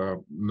that's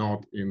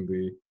not in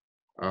the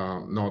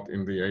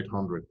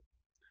 800.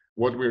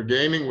 What we're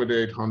gaining with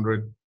the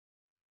 800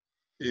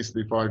 is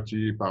the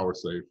 5G power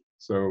save.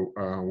 So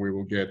we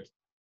will get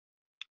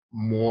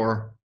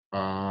more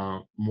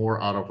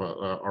out of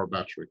our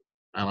battery,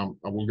 and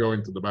I will go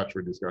into the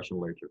battery discussion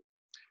later.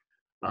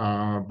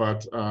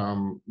 But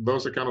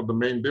those are kind of the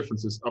main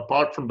differences.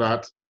 Apart from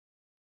that,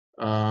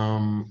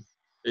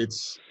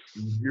 it's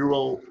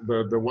dual.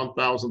 The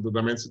 1000, the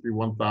Dimensity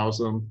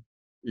 1000,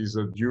 is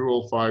a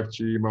dual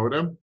 5G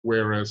modem,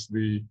 whereas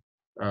the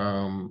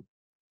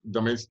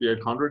Dimensity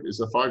 800 is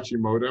a 5G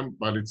modem,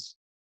 but it's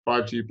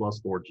 5G plus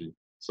 4G.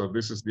 So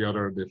this is the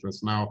other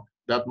difference. Now,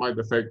 that might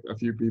affect a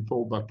few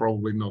people, but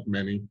probably not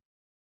many.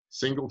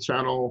 Single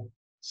channel,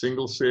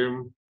 single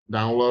SIM,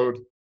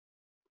 download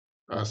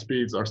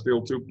speeds are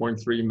still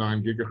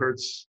 2.39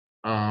 gigahertz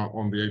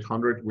on the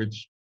 800,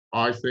 which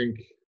I think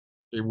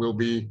it will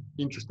be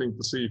interesting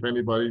to see if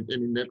any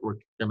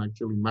network can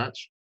actually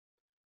match.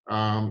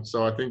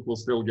 So I think we'll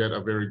still get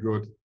a very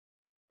good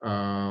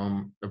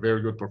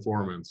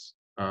performance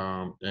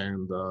out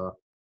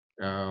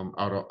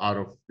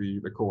of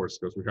the cores,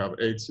 because we have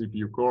 8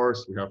 CPU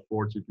cores, we have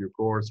 4 GPU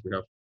cores, we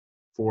have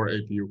 4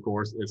 APU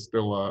cores. It's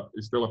still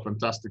a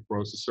fantastic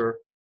processor.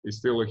 It's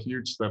still a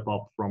huge step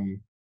up from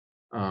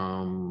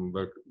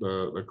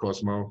the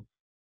Cosmo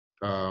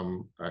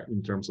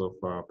in terms of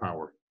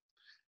power.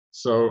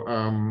 So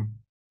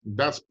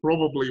that's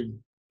probably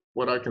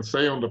what I can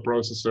say on the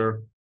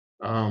processor.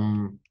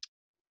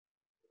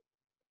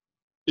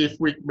 If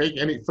we make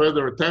any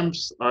further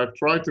attempts, I've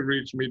tried to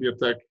reach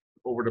MediaTek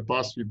over the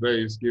past few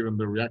days, given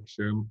the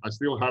reaction. I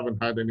still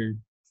haven't had any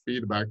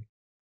feedback,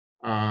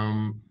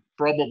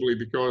 probably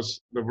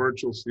because the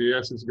virtual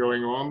CES is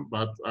going on,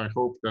 but I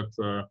hope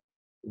that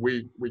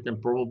we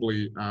can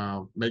probably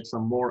make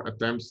some more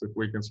attempts if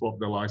we can swap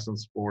the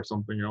license for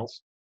something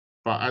else.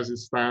 But as it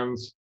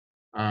stands,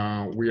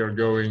 we are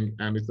going,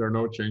 and if there are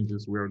no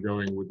changes, we are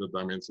going with the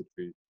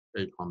Dimensity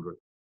 800.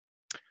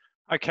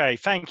 Okay,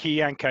 thank you,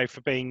 Janko,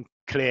 for being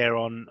clear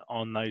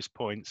on those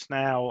points.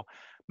 Now,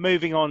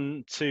 moving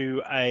on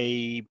to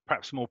a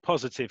perhaps more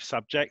positive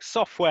subject,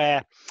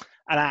 software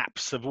and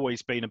apps have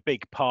always been a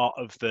big part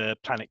of the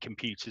Planet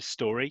Computers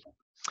story.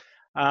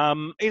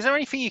 Is there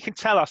anything you can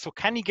tell us, or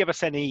can you give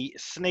us any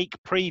sneak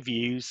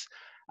previews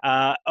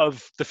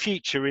of the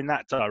future in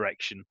that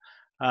direction?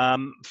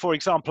 For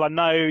example, I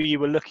know you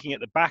were looking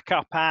at the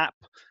backup app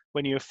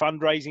when you were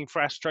fundraising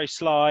for Astro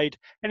Slide.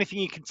 Anything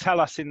you can tell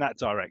us in that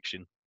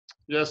direction?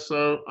 Yes,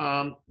 so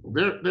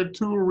there are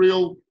two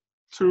real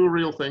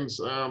things.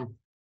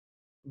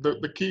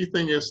 The key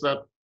thing is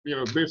that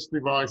this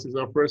device is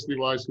our first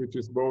device which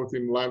is both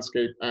in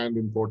landscape and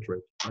in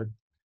portrait. Right?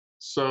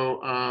 So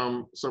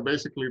so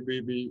basically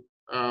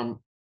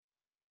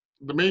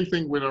the main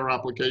thing with our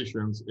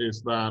applications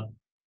is that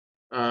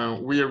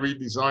we are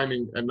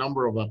redesigning a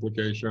number of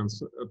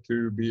applications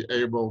to be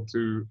able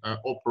to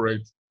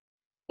operate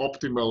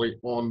optimally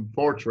on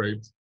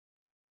portrait.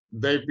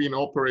 They've been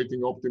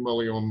operating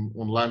optimally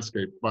on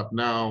landscape, but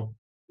now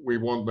we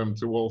want them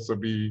to also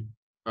be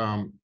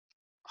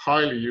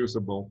highly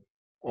usable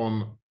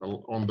on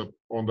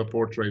the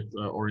portrait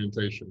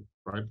orientation,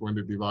 right? When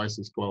the device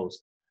is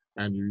closed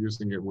and you're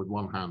using it with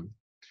one hand.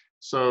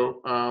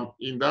 So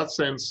in that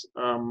sense,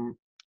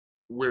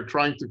 we're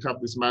trying to have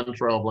this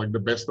mantra of like the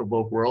best of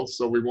both worlds.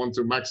 So we want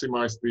to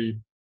maximize the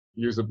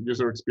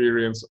user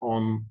experience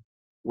on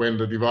when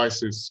the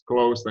device is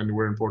closed and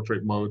we're in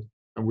portrait mode.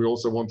 And we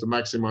also want to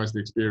maximize the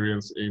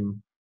experience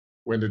in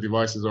when the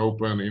device is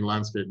open in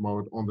landscape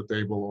mode on the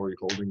table or you're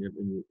holding it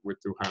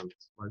with two hands,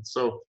 right?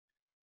 So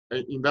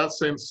in that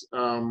sense,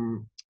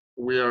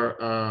 we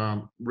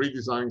are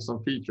redesigning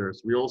some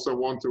features. We also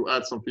want to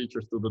add some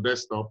features to the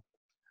desktop.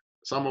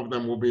 Some of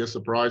them will be a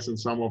surprise and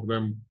some of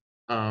them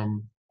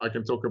I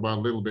can talk about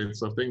a little bit.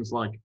 So things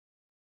like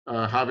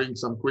having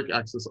some quick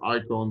access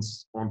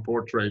icons on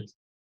portrait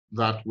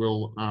that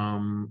will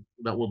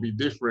be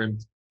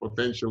different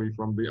potentially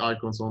from the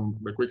icons on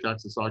the quick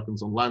access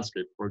icons on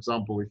landscape. For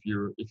example, if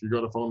you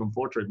got a phone on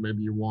portrait,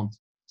 maybe you want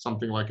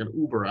something like an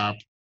Uber app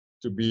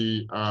to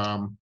be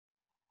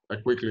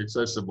quickly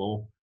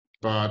accessible.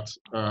 But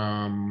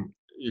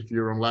if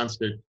you're on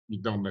landscape,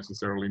 you don't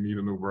necessarily need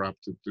an Uber app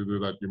to do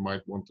that. You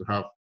might want to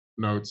have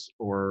Notes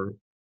or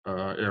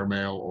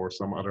Airmail or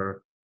some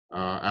other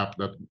app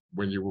that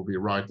when you will be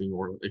writing,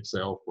 or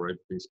Excel for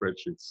editing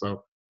spreadsheets.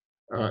 So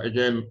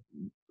again,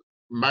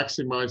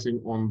 maximizing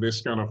on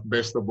this kind of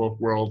best of both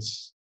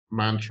worlds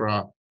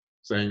mantra,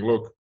 saying,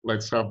 look,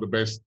 let's have the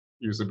best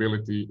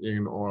usability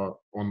in or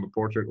on the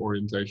portrait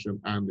orientation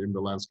and in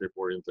the landscape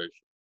orientation.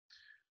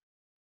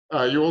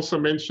 You also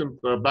mentioned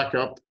the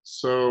backup.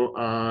 So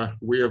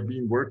we have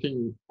been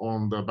working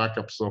on the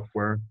backup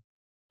software,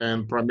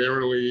 and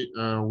primarily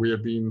we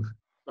have been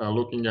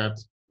looking at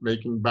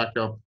making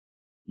backup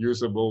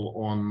usable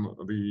on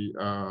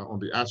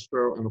the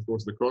Astro and of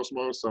course the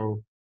Cosmos.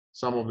 So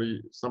some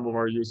of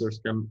our users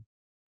can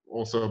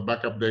also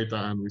backup data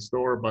and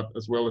restore, but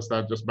as well as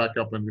that, just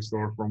backup and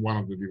restore from one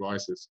of the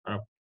devices.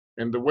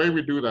 And the way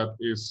we do that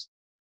is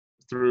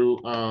through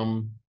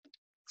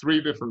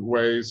 3 different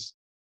ways,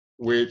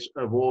 which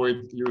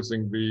avoid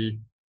using the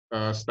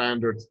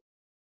standard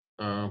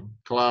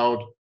cloud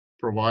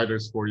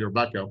providers for your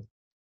backup.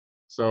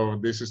 So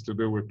this is to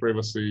do with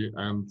privacy,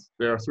 and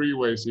there are 3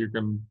 ways you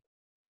can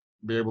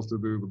be able to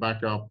do the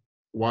backup.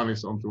 One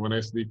is onto an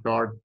SD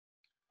card.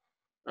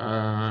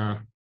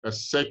 A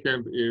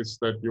second is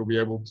that you'll be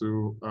able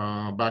to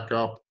back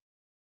up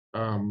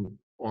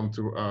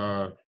onto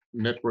a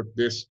network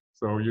disk,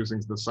 so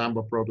using the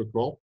Samba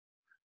protocol.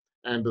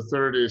 And the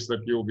third is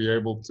that you'll be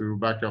able to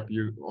back up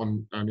you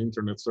on an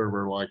internet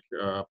server like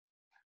a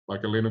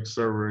Linux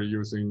server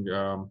using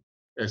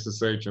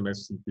SSH and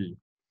SCP.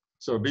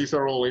 So these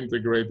are all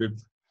integrated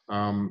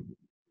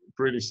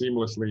pretty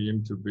seamlessly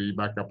into the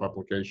backup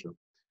application,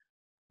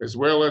 as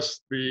well as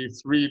the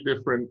 3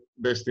 different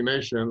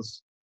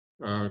destinations,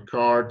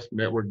 card,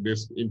 network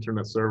disk,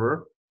 internet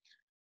server.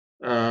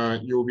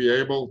 You'll be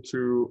able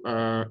to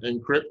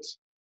encrypt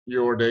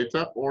your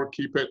data or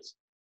keep it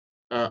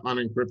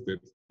unencrypted.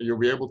 You'll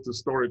be able to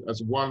store it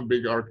as one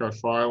big archive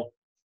file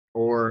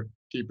or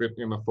keep it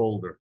in a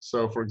folder.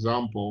 So for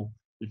example,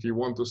 if you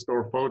want to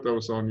store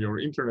photos on your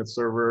internet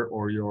server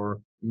or your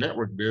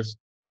network disk,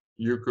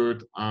 you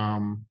could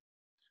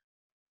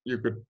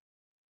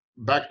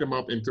back them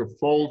up into a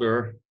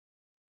folder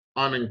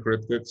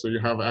unencrypted, so you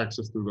have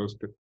access to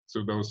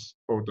those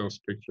photos,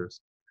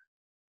 pictures.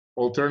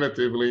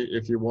 Alternatively,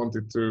 if you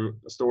wanted to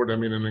store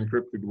them in an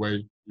encrypted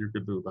way, you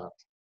could do that.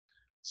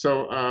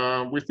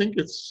 So we think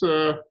it's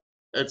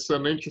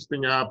an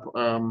interesting app,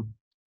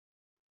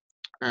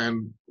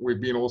 and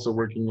we've been also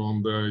working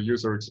on the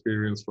user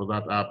experience for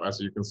that app, as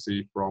you can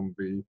see from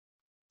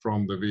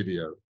the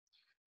video.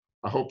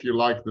 I hope you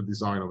like the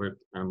design of it,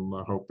 and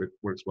I hope it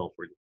works well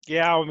for you.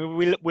 Yeah, I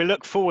mean, we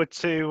look forward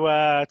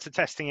to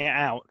testing it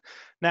out.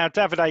 Now,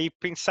 Davide, you've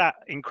been sat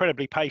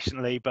incredibly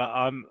patiently, but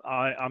I'm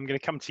going to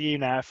come to you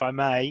now, if I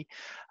may.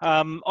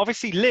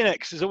 Obviously,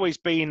 Linux has always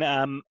been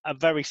a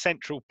very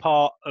central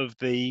part of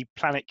the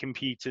Planet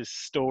Computers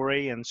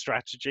story and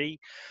strategy.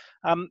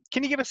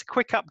 Can you give us a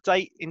quick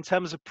update in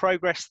terms of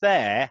progress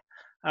there,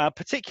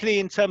 particularly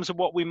in terms of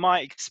what we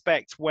might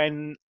expect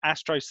when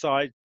Astro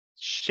side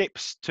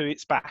ships to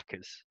its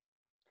backers?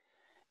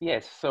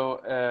 Yes,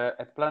 so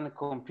at Planet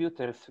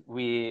Computers,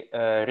 we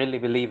really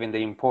believe in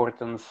the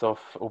importance of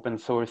open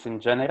source in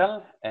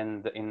general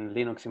and in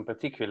Linux in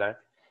particular.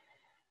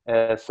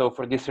 So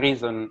for this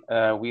reason,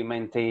 we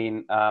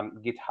maintain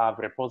GitHub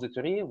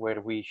repository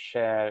where we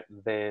share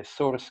the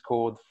source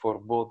code for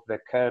both the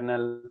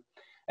kernel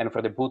and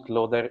for the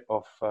bootloader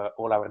of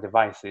all our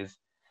devices.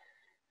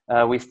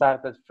 We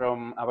started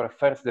from our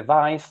first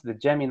device, the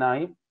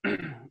Gemini,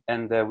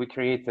 and we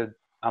created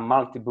a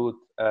multi-boot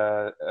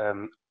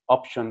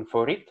option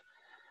for it,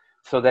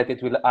 so that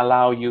it will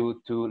allow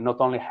you to not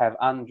only have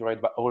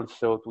Android, but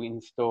also to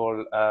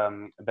install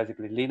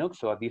basically Linux,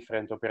 so a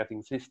different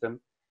operating system.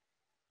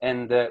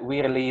 And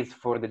we released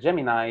for the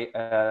Gemini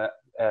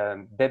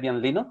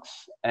Debian Linux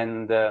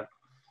and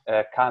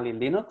Kali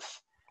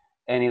Linux.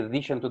 And in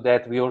addition to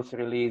that, we also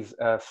released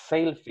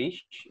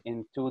Sailfish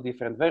in 2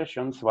 different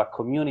versions, so a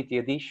community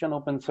edition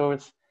open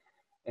source,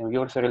 and we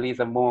also released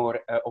a more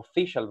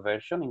official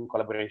version in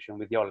collaboration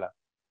with Yola.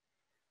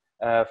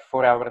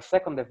 For our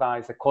second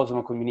device, the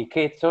Cosmo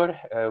Communicator,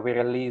 we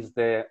released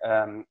the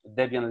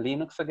Debian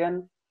Linux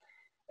again.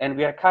 And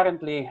we are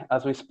currently,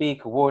 as we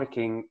speak,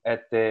 working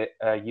at the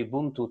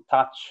Ubuntu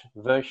Touch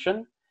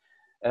version,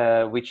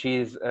 which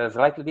is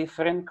slightly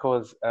different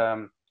because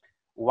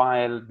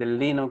while the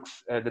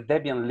Linux, the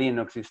Debian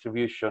Linux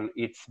distribution,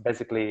 it's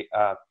basically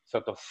a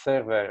sort of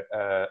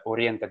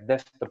server-oriented,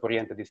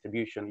 desktop-oriented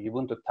distribution.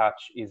 Ubuntu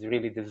Touch is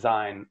really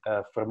designed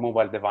for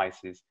mobile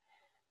devices.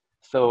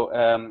 So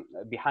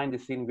behind the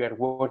scene, we are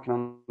working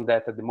on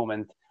that at the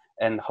moment,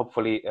 and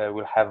hopefully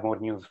we'll have more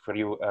news for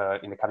you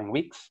in the coming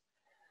weeks.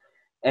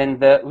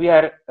 And we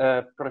are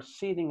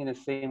proceeding in the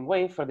same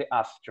way for the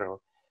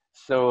Astro.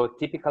 So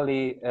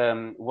typically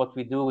what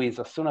we do is,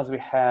 as soon as we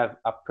have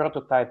a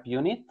prototype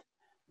unit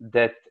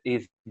that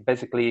is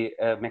basically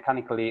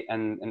mechanically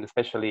and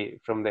especially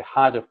from the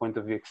hardware point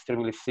of view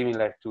extremely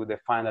similar to the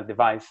final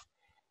device,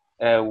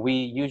 we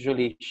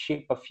usually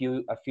ship a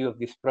few of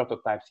these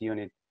prototypes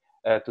unit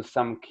to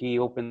some key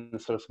open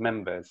source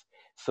members,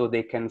 so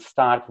they can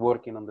start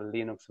working on the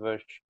Linux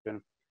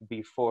version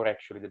before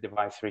actually the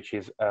device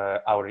reaches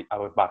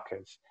our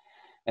backers.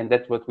 And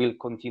that's what we'll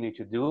continue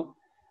to do.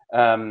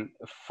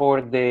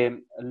 For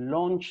the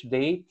launch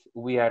date,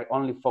 we are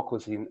only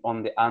focusing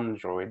on the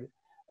Android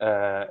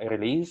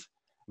release,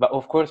 but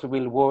of course we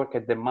will work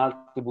at the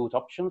multi-boot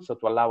option, so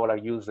to allow our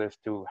users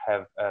to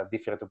have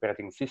different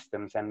operating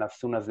systems, and as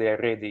soon as they are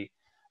ready,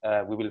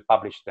 we will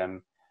publish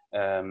them.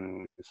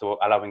 So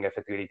allowing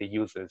effectively the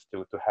users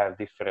to have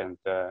different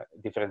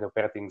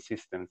operating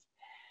systems.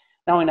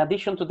 Now, in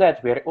addition to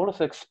that, we are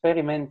also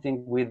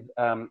experimenting with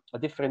a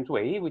different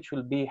way, which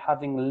will be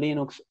having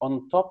Linux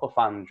on top of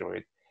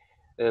Android,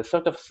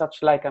 sort of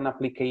such like an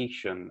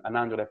application, an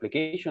Android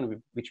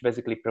application, which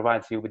basically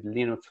provides you with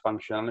Linux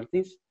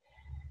functionalities.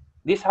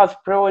 This has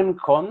pros and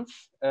cons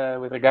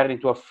with regard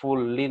to a full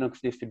Linux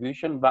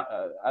distribution, but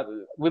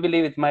we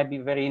believe it might be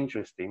very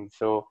interesting.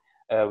 So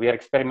we are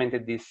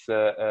experimenting this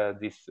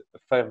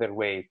further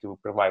way to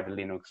provide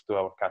Linux to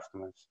our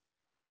customers.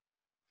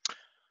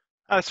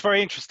 That's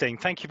very interesting.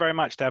 Thank you very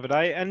much,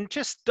 Davide. And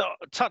just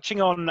touching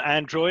on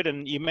Android,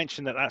 and you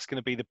mentioned that that's going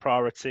to be the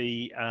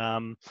priority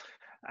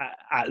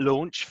at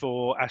launch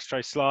for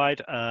Astro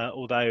Slide,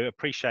 although I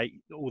appreciate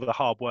all the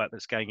hard work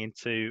that's going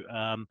into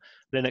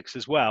Linux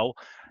as well.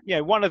 You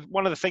know, one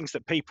of the things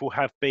that people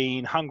have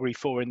been hungry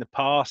for in the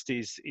past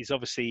is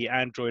obviously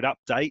Android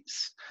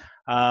updates.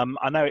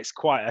 I know it's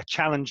quite a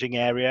challenging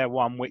area,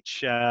 one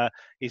which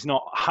is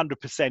not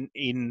 100%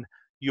 in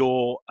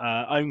your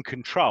own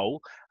control,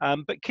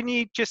 but can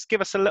you just give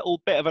us a little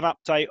bit of an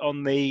update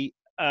on the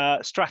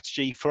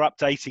strategy for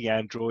updating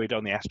Android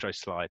on the Astro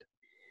Slide?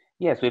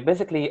 Yes, we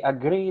basically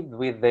agreed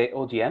with the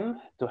ODM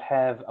to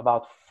have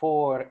about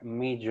 4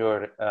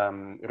 major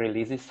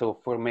releases, so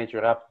 4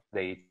 major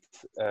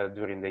updates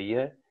during the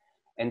year.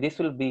 And this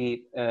will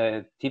be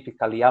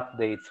typically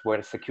updates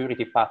where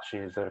security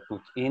patches are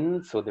put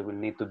in, so they will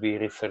need to be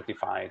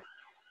recertified.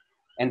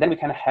 And then we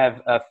can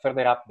have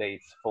further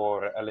updates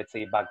for, let's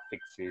say, bug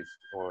fixes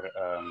or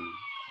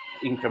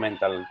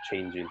incremental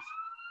changes.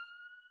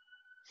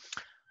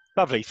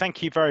 Lovely,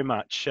 thank you very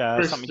much.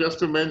 Chris, just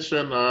to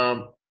mention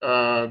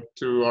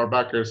to our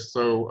backers,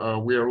 so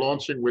we are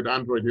launching with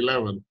Android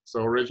 11.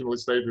 So originally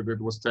stated it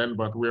was 10,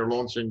 but we are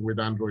launching with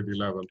Android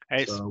 11.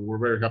 So we're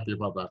very happy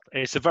about that.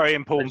 It's a very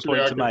important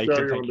point to make. I can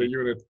show you on the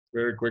unit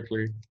very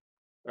quickly,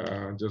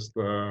 just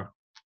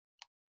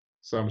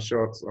some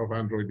shots of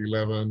Android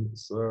 11.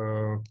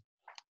 So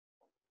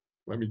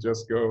let me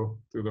just go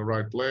to the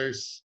right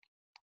place.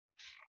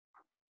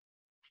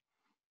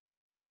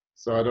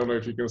 So I don't know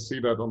if you can see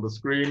that on the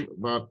screen,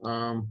 but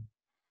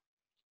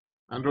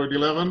Android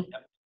 11,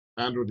 yep.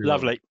 Android 11.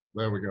 Lovely.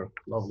 There we go.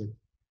 Lovely.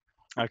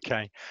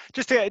 Okay,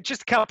 just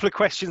a couple of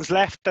questions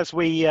left as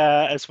we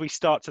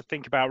start to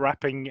think about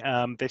wrapping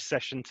this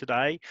session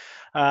today,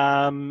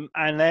 and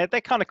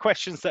they're kind of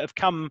questions that have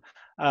come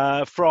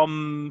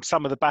from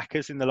some of the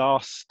backers in the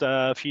last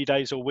few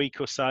days or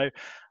week or so.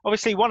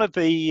 Obviously, one of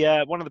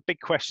the big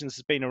questions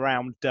has been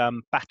around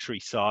battery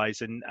size,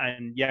 and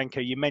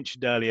Janko, you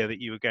mentioned earlier that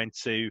you were going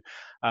to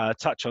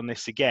touch on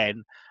this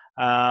again.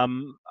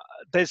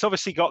 There's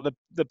obviously got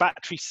the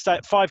battery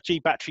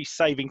 5G battery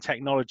saving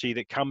technology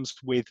that comes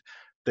with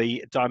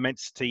the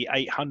Dimensity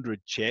 800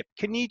 chip.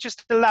 Can you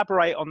just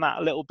elaborate on that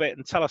a little bit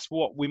and tell us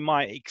what we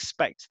might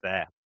expect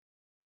there?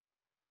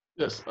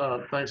 Yes,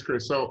 thanks,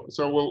 Chris. So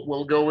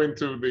we'll go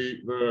into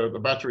the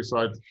battery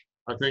side.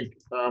 I think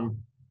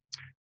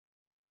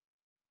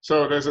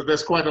so.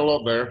 There's quite a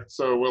lot there.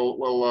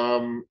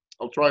 So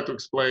I'll try to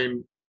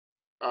explain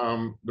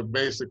the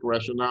basic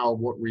rationale,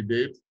 what we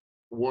did,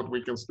 what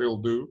we can still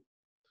do.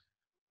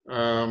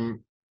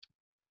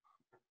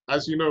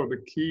 As you know,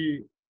 the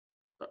key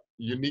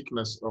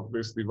uniqueness of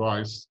this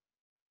device,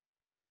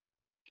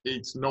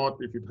 it's not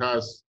if it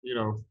has,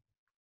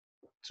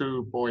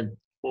 2.4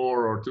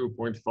 or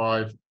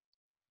 2.5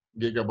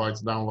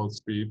 gigabytes download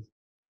speed.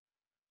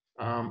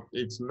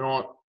 It's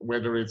not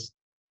whether it's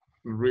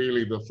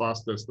really the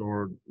fastest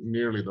or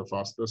nearly the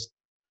fastest.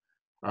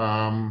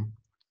 I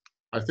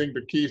think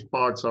the key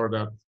parts are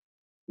that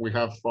we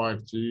have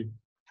 5G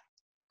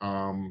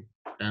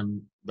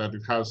and that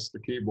it has the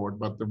keyboard,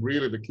 but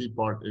really the key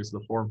part is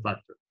the form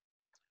factor,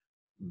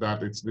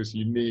 that it's this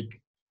unique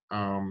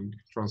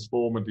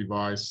transformer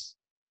device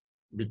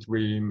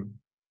between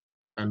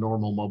a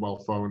normal mobile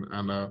phone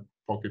and a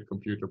pocket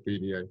computer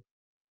PDA.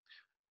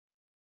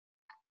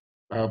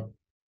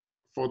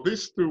 For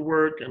this to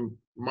work, and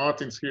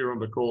Martin's here on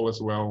the call as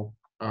well,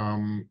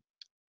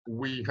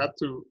 we had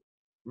to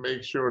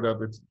make sure that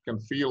it can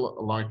feel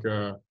like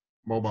a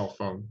mobile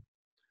phone,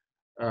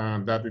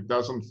 that it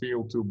doesn't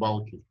feel too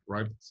bulky,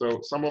 right?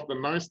 So some of the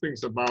nice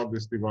things about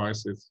this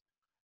device is,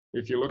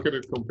 if you look at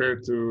it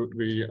compared to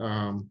the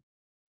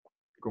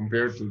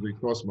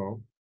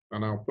Cosmo,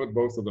 and I'll put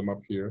both of them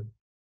up here,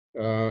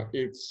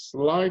 it's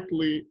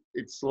slightly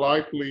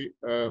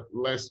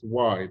less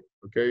wide.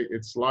 Okay,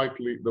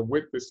 the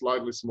width is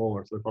slightly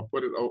smaller. So if I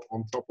put it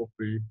on top of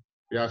the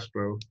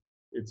Astro,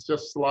 it's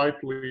just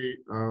slightly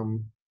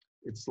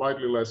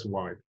less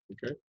wide.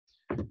 Okay,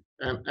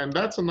 and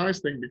that's a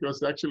nice thing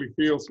because it actually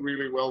feels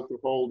really well to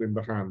hold in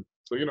the hand.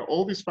 So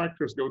all these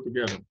factors go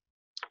together.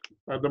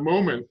 At the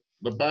moment,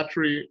 the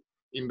battery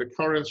in the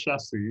current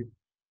chassis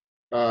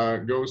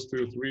goes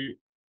to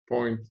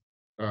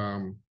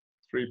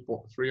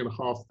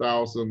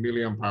 3,500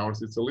 milliamp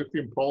hours. It's a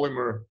lithium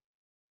polymer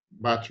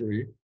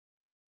battery.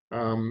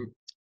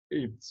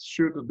 It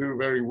should do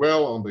very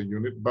well on the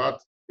unit,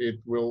 but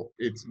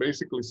it's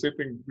basically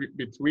sitting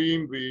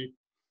between the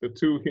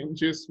two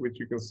hinges, which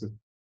you can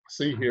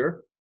see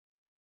here,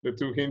 the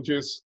two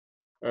hinges,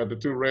 the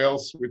two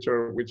rails, which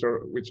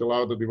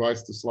allow the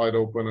device to slide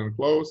open and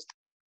close.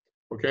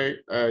 Okay,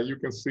 you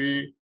can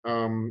see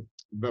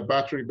the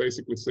battery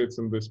basically sits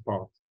in this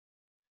part.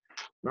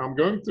 Now I'm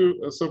going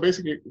to, so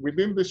basically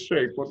within this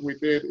shape, what we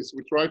did is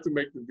we tried to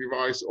make the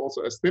device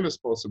also as thin as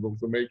possible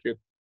to make it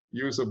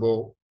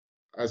usable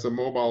as a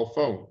mobile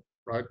phone,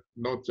 right?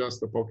 Not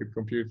just a pocket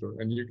computer.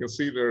 And you can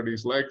see there are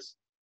these legs,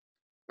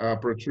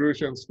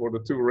 protrusions for the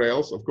two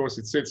rails. Of course,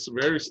 it sits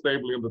very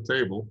stably on the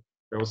table.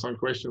 There were some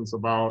questions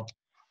about,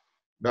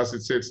 does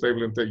it sit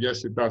stably on the table?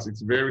 Yes, it does.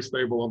 It's very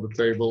stable on the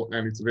table,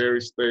 and it's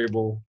very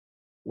stable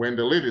when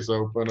the lid is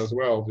open as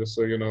well, just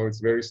so you know, it's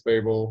very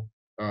stable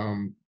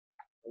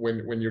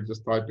when you're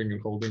just typing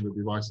and holding the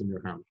device in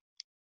your hand.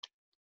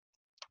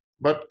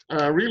 But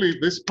really,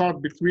 this part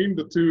between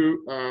the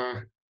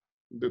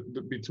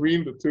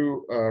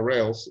two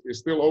rails is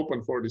still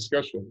open for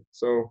discussion.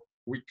 So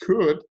we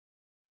could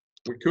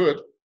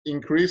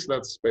increase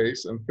that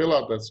space and fill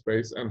out that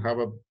space and have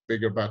a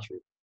bigger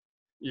battery.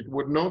 It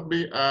would not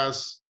be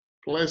as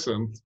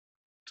pleasant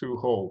to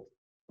hold.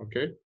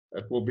 Okay,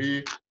 it will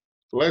be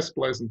less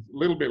pleasant, a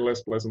little bit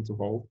less pleasant to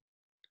hold.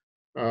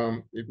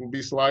 It will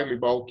be slightly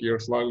bulkier,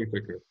 slightly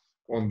thicker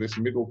on this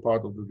middle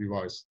part of the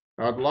device.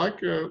 I'd like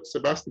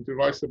Sebastian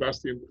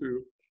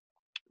to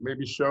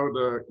maybe show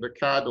the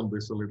CAD on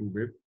this a little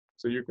bit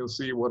so you can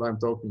see what I'm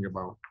talking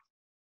about.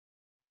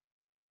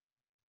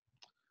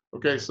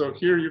 Okay, so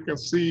here you can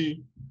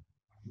see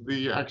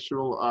the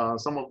actual,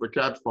 some of the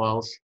CAD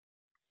files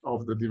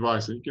of the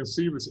device. And you can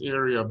see this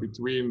area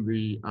between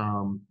the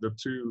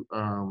two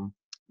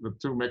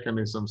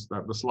mechanisms,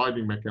 the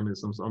sliding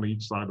mechanisms on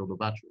each side of the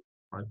battery,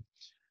 right?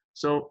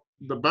 So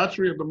the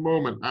battery at the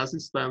moment, as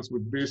it stands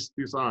with this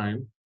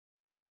design,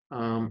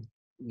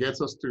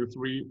 gets us to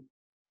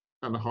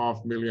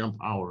 3.5 milliamp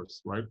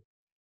hours, right?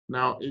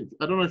 Now,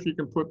 I don't know if you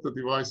can put the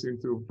device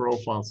into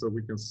profile so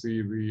we can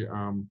see the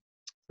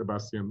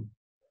Sebastian.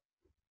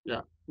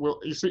 Yeah, well,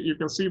 you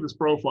can see this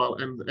profile,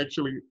 and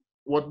actually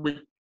what we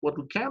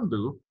can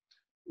do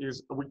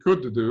is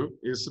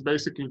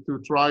basically to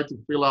try to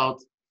fill out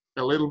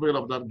a little bit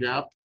of that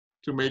gap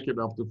to make it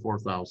up to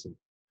 4,000.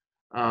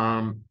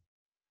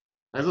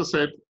 As I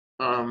said,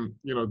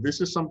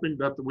 this is something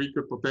that we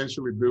could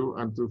potentially do,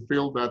 and to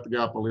fill that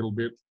gap a little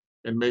bit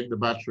and make the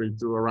battery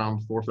to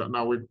around 4,000.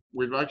 Now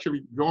we've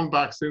actually gone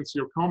back since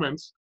your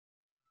comments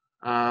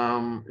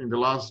in the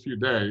last few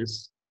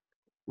days.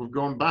 We've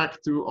gone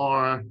back to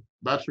our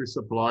battery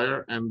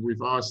supplier and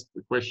we've asked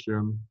the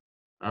question,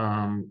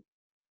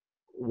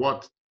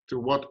 to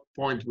what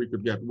point we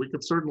could get. We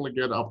could certainly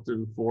get up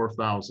to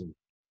 4,000,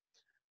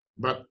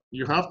 but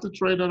you have to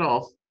trade that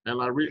off. And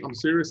I'm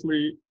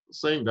seriously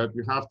saying that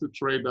you have to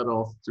trade that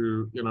off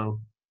to,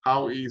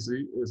 how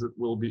easy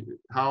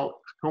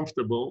how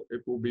comfortable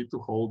it will be to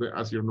hold it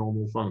as your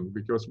normal phone,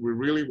 because we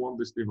really want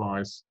this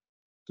device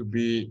to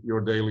be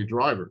your daily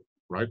driver,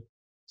 right?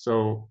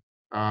 So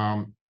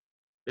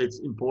it's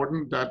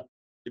important that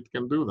it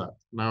can do that.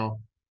 Now,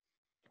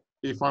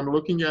 if I'm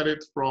looking at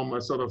it from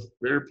a sort of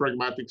very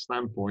pragmatic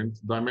standpoint,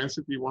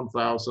 Dimensity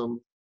 1000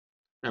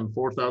 and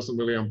 4000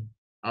 milliamp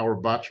hour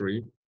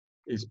battery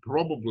is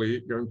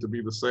probably going to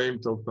be the same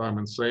talk time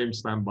and same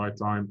standby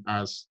time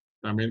as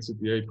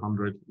Dimensity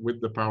 800 with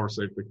the power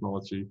save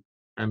technology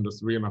and the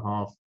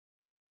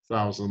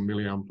 3,500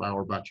 milliamp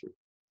hour battery.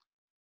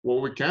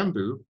 What we can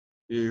do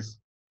is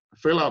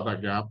fill out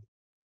that gap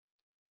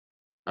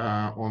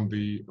on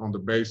the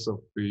base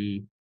of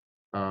the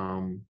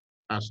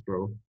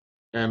Astro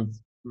and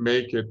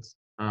make it,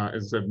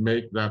 as I said,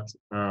 make that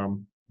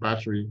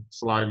battery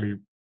slightly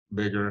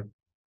bigger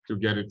to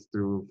get it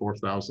to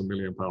 4,000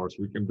 milliamp hours.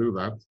 We can do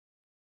that.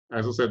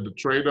 As I said, the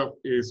trade-off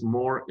is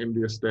more in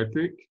the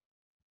aesthetic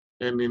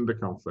and in the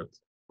comfort.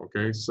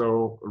 Okay,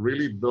 so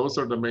really those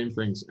are the main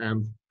things.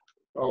 And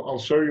I'll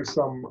show you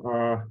some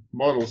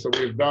models that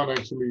we've done.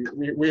 Actually,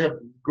 we have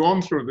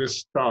gone through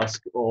this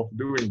task of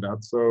doing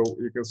that. So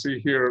you can see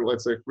here,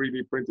 let's say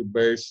 3D printed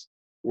base,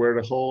 where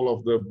the whole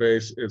of the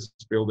base is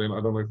filled in.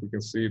 I don't know if we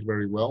can see it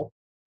very well,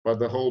 but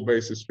the whole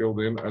base is filled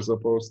in, as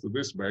opposed to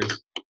this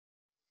base,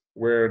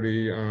 where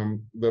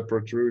the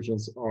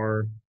protrusions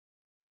are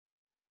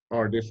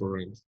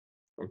different.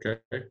 Okay,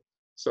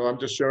 so I'm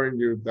just showing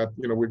you that,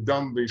 you know, we've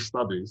done these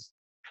studies.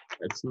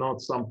 It's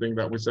not something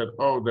that we said,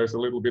 oh, there's a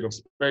little bit of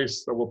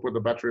space that we'll put the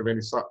battery of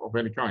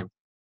any kind.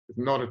 It's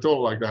not at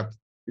all like that.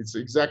 It's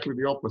exactly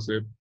the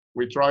opposite.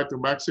 We try to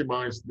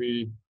maximize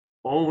the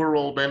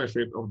overall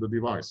benefit of the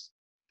device.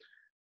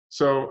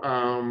 So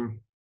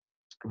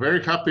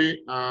very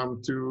happy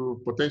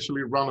to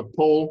potentially run a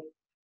poll,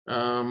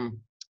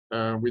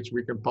 which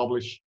we can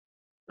publish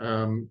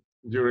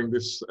during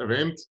this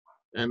event,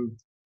 and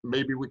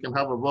maybe we can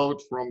have a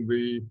vote from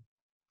the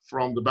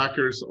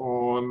backers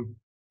on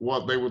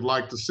what they would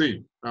like to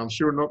see. I'm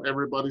sure not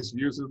everybody's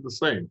views is the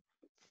same.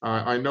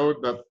 I know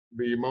that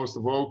the most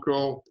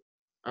vocal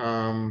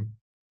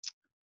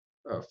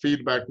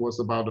feedback was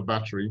about the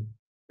battery,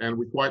 and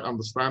we quite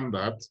understand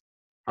that.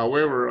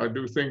 However, I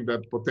do think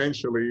that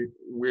potentially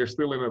we're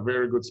still in a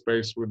very good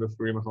space with the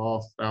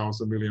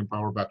 3,500 milliamp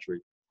hour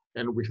battery,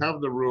 and we have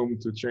the room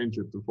to change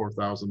it to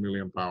 4,000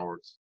 milliamp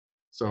hours.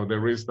 So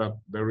there is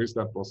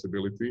that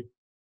possibility.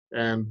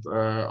 And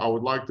I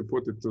would like to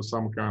put it to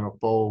some kind of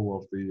poll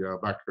of the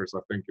backers. I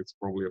think it's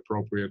probably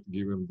appropriate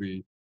given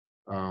the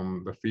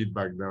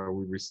feedback that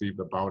we received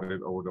about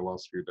it over the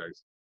last few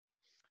days.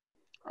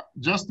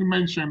 Just to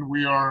mention,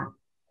 we are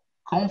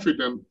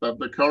confident that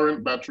the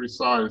current battery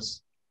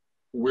size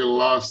will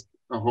last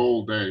a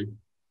whole day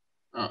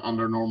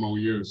under normal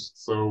use.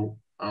 So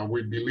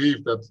we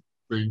believe that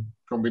the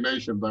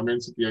combination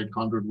Dimensity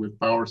 800 with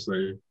power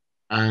save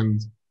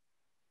and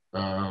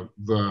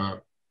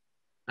the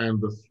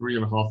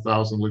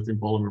 3,500 lithium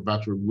polymer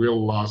battery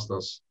will last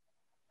us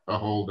a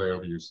whole day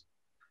of use.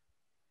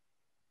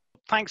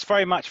 Thanks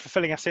very much for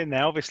filling us in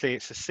there. Obviously,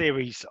 it's a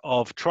series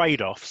of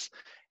trade-offs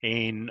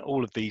in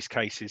all of these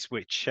cases,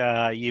 which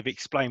you've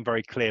explained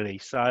very clearly.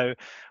 So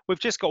we've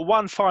just got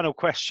one final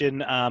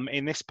question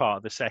in this part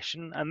of the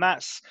session, and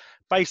that's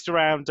based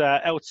around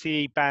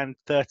LTE band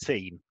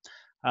 13.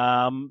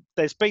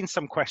 There's been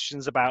some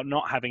questions about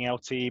not having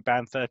LTE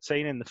band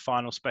 13 in the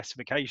final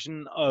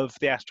specification of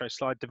the Astro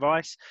Slide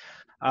device.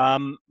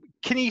 Can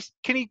you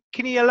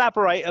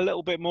elaborate a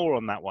little bit more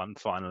on that one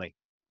finally?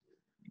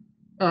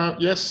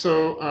 Yes.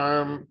 So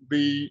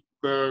the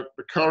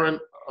current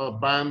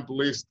band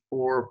list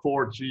for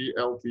 4G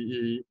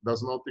LTE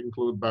does not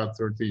include band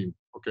 13.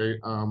 Okay.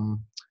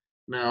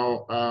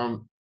 Now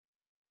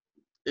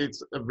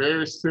it's a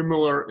very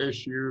similar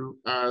issue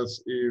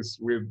as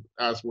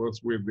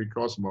was with the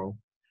Cosmo.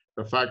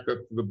 The fact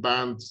that the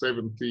band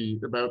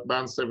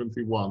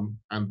 71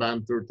 and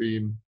band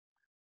 13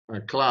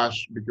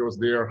 clash because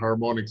they are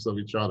harmonics of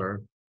each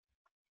other,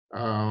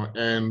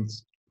 and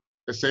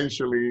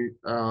essentially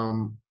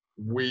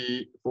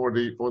we for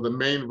the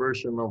main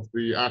version of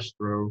the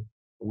Astro,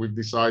 we've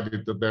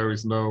decided that there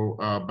is no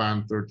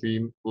band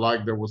 13,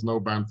 like there was no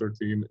band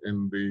 13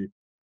 in the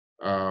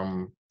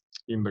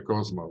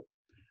Cosmo.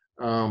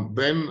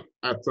 Then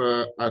at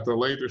a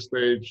later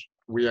stage,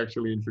 we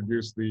actually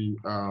introduced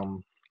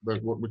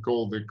what we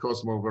call the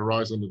Cosmo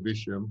Verizon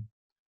Edition,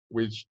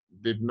 which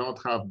did not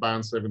have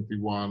band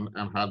 71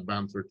 and had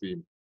band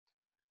 13.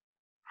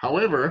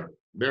 However,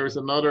 there is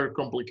another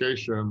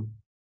complication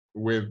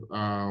with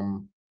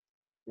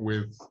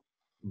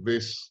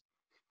this,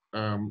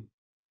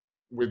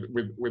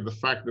 with the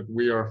fact that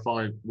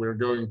we're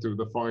going to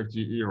the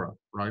 5G era,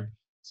 right?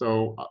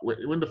 So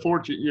in the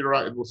 4G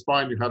era, it was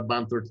fine. You had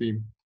band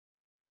 13.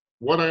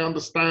 What I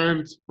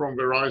understand from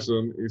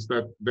Verizon is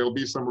that there'll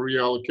be some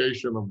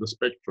reallocation of the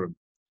spectrum.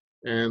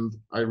 And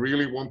I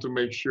really want to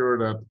make sure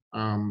that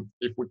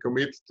if we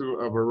commit to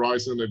a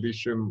Verizon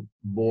Edition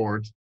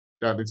board,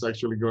 that it's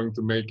actually going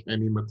to make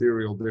any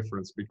material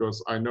difference,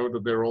 because I know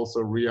that they're also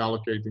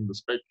reallocating the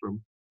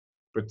spectrum,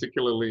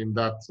 particularly in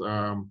that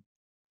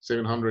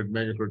 700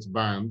 megahertz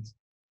band,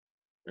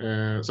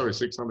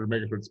 600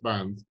 megahertz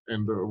band.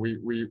 And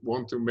we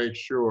want to make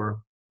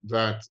sure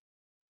that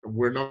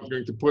we're not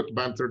going to put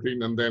band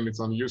 13 and then it's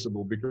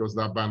unusable because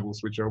that band will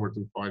switch over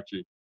to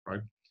 5G,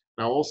 right?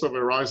 Now, also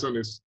Verizon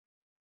is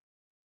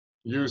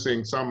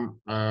using some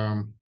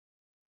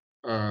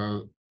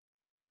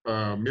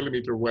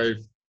millimeter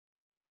wave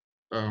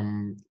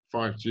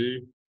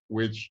 5G,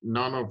 which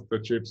none of the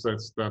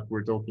chipsets that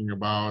we're talking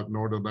about,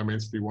 nor the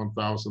Dimensity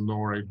 1000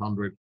 nor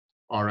 800,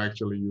 are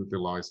actually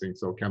utilizing,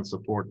 so can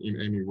support in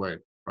any way,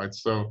 right?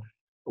 So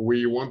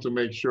we want to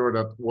make sure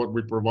that what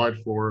we provide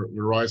for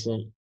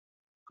Verizon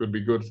could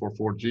be good for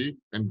 4G,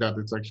 and that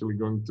it's actually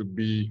going to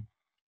be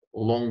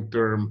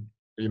long-term,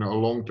 a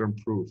long-term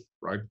proof,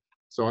 right?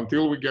 So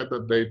until we get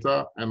that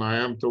data, and I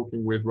am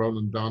talking with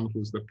Ronan Dunn,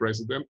 who's the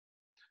president,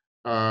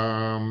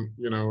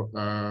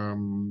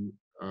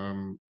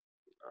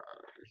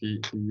 he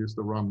used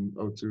to run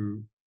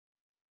O2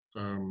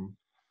 in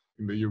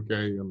the UK,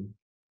 and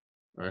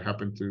I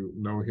happen to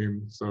know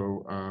him.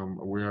 So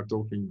we are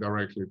talking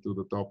directly to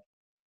the top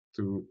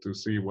to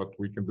see what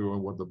we can do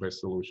and what the best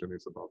solution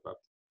is about that.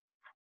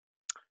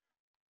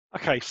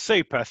 Okay,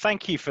 super.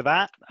 Thank you for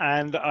that.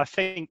 And I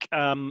think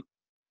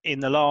in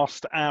the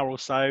last hour or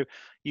so,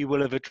 you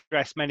will have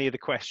addressed many of the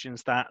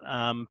questions that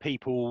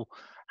people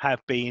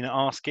have been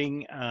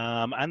asking,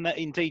 and that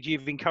indeed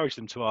you've encouraged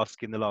them to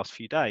ask in the last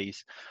few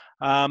days.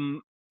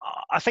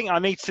 I think I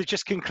need to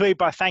just conclude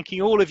by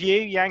thanking all of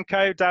you,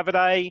 Janko,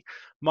 Davide,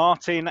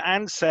 Martin,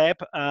 and Seb,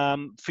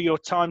 for your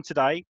time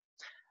today,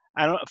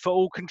 and for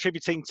all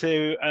contributing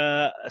to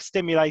a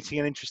stimulating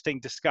and interesting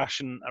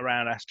discussion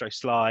around Astro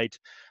Slide,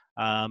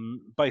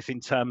 both in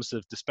terms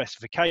of the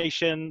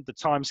specification, the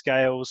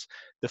timescales,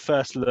 the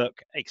first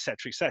look, etc.,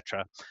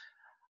 etc.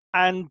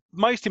 And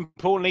most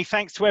importantly,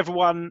 thanks to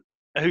everyone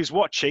who's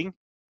watching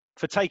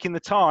for taking the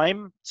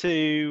time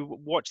to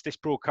watch this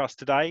broadcast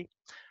today.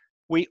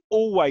 We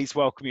always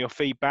welcome your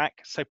feedback,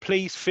 so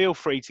please feel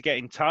free to get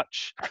in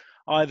touch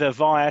either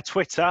via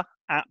Twitter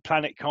at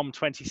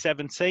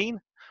PlanetCom2017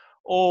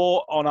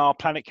 or on our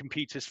Planet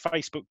Computers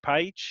Facebook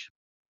page.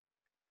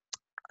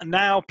 And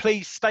now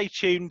please stay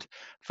tuned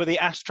for the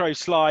Astro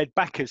Slide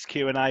backers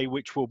Q&A,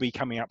 which will be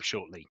coming up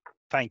shortly.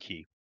 Thank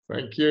you.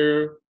 Thank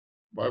you.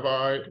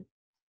 Bye-bye.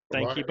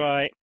 Thank you.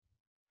 Bye.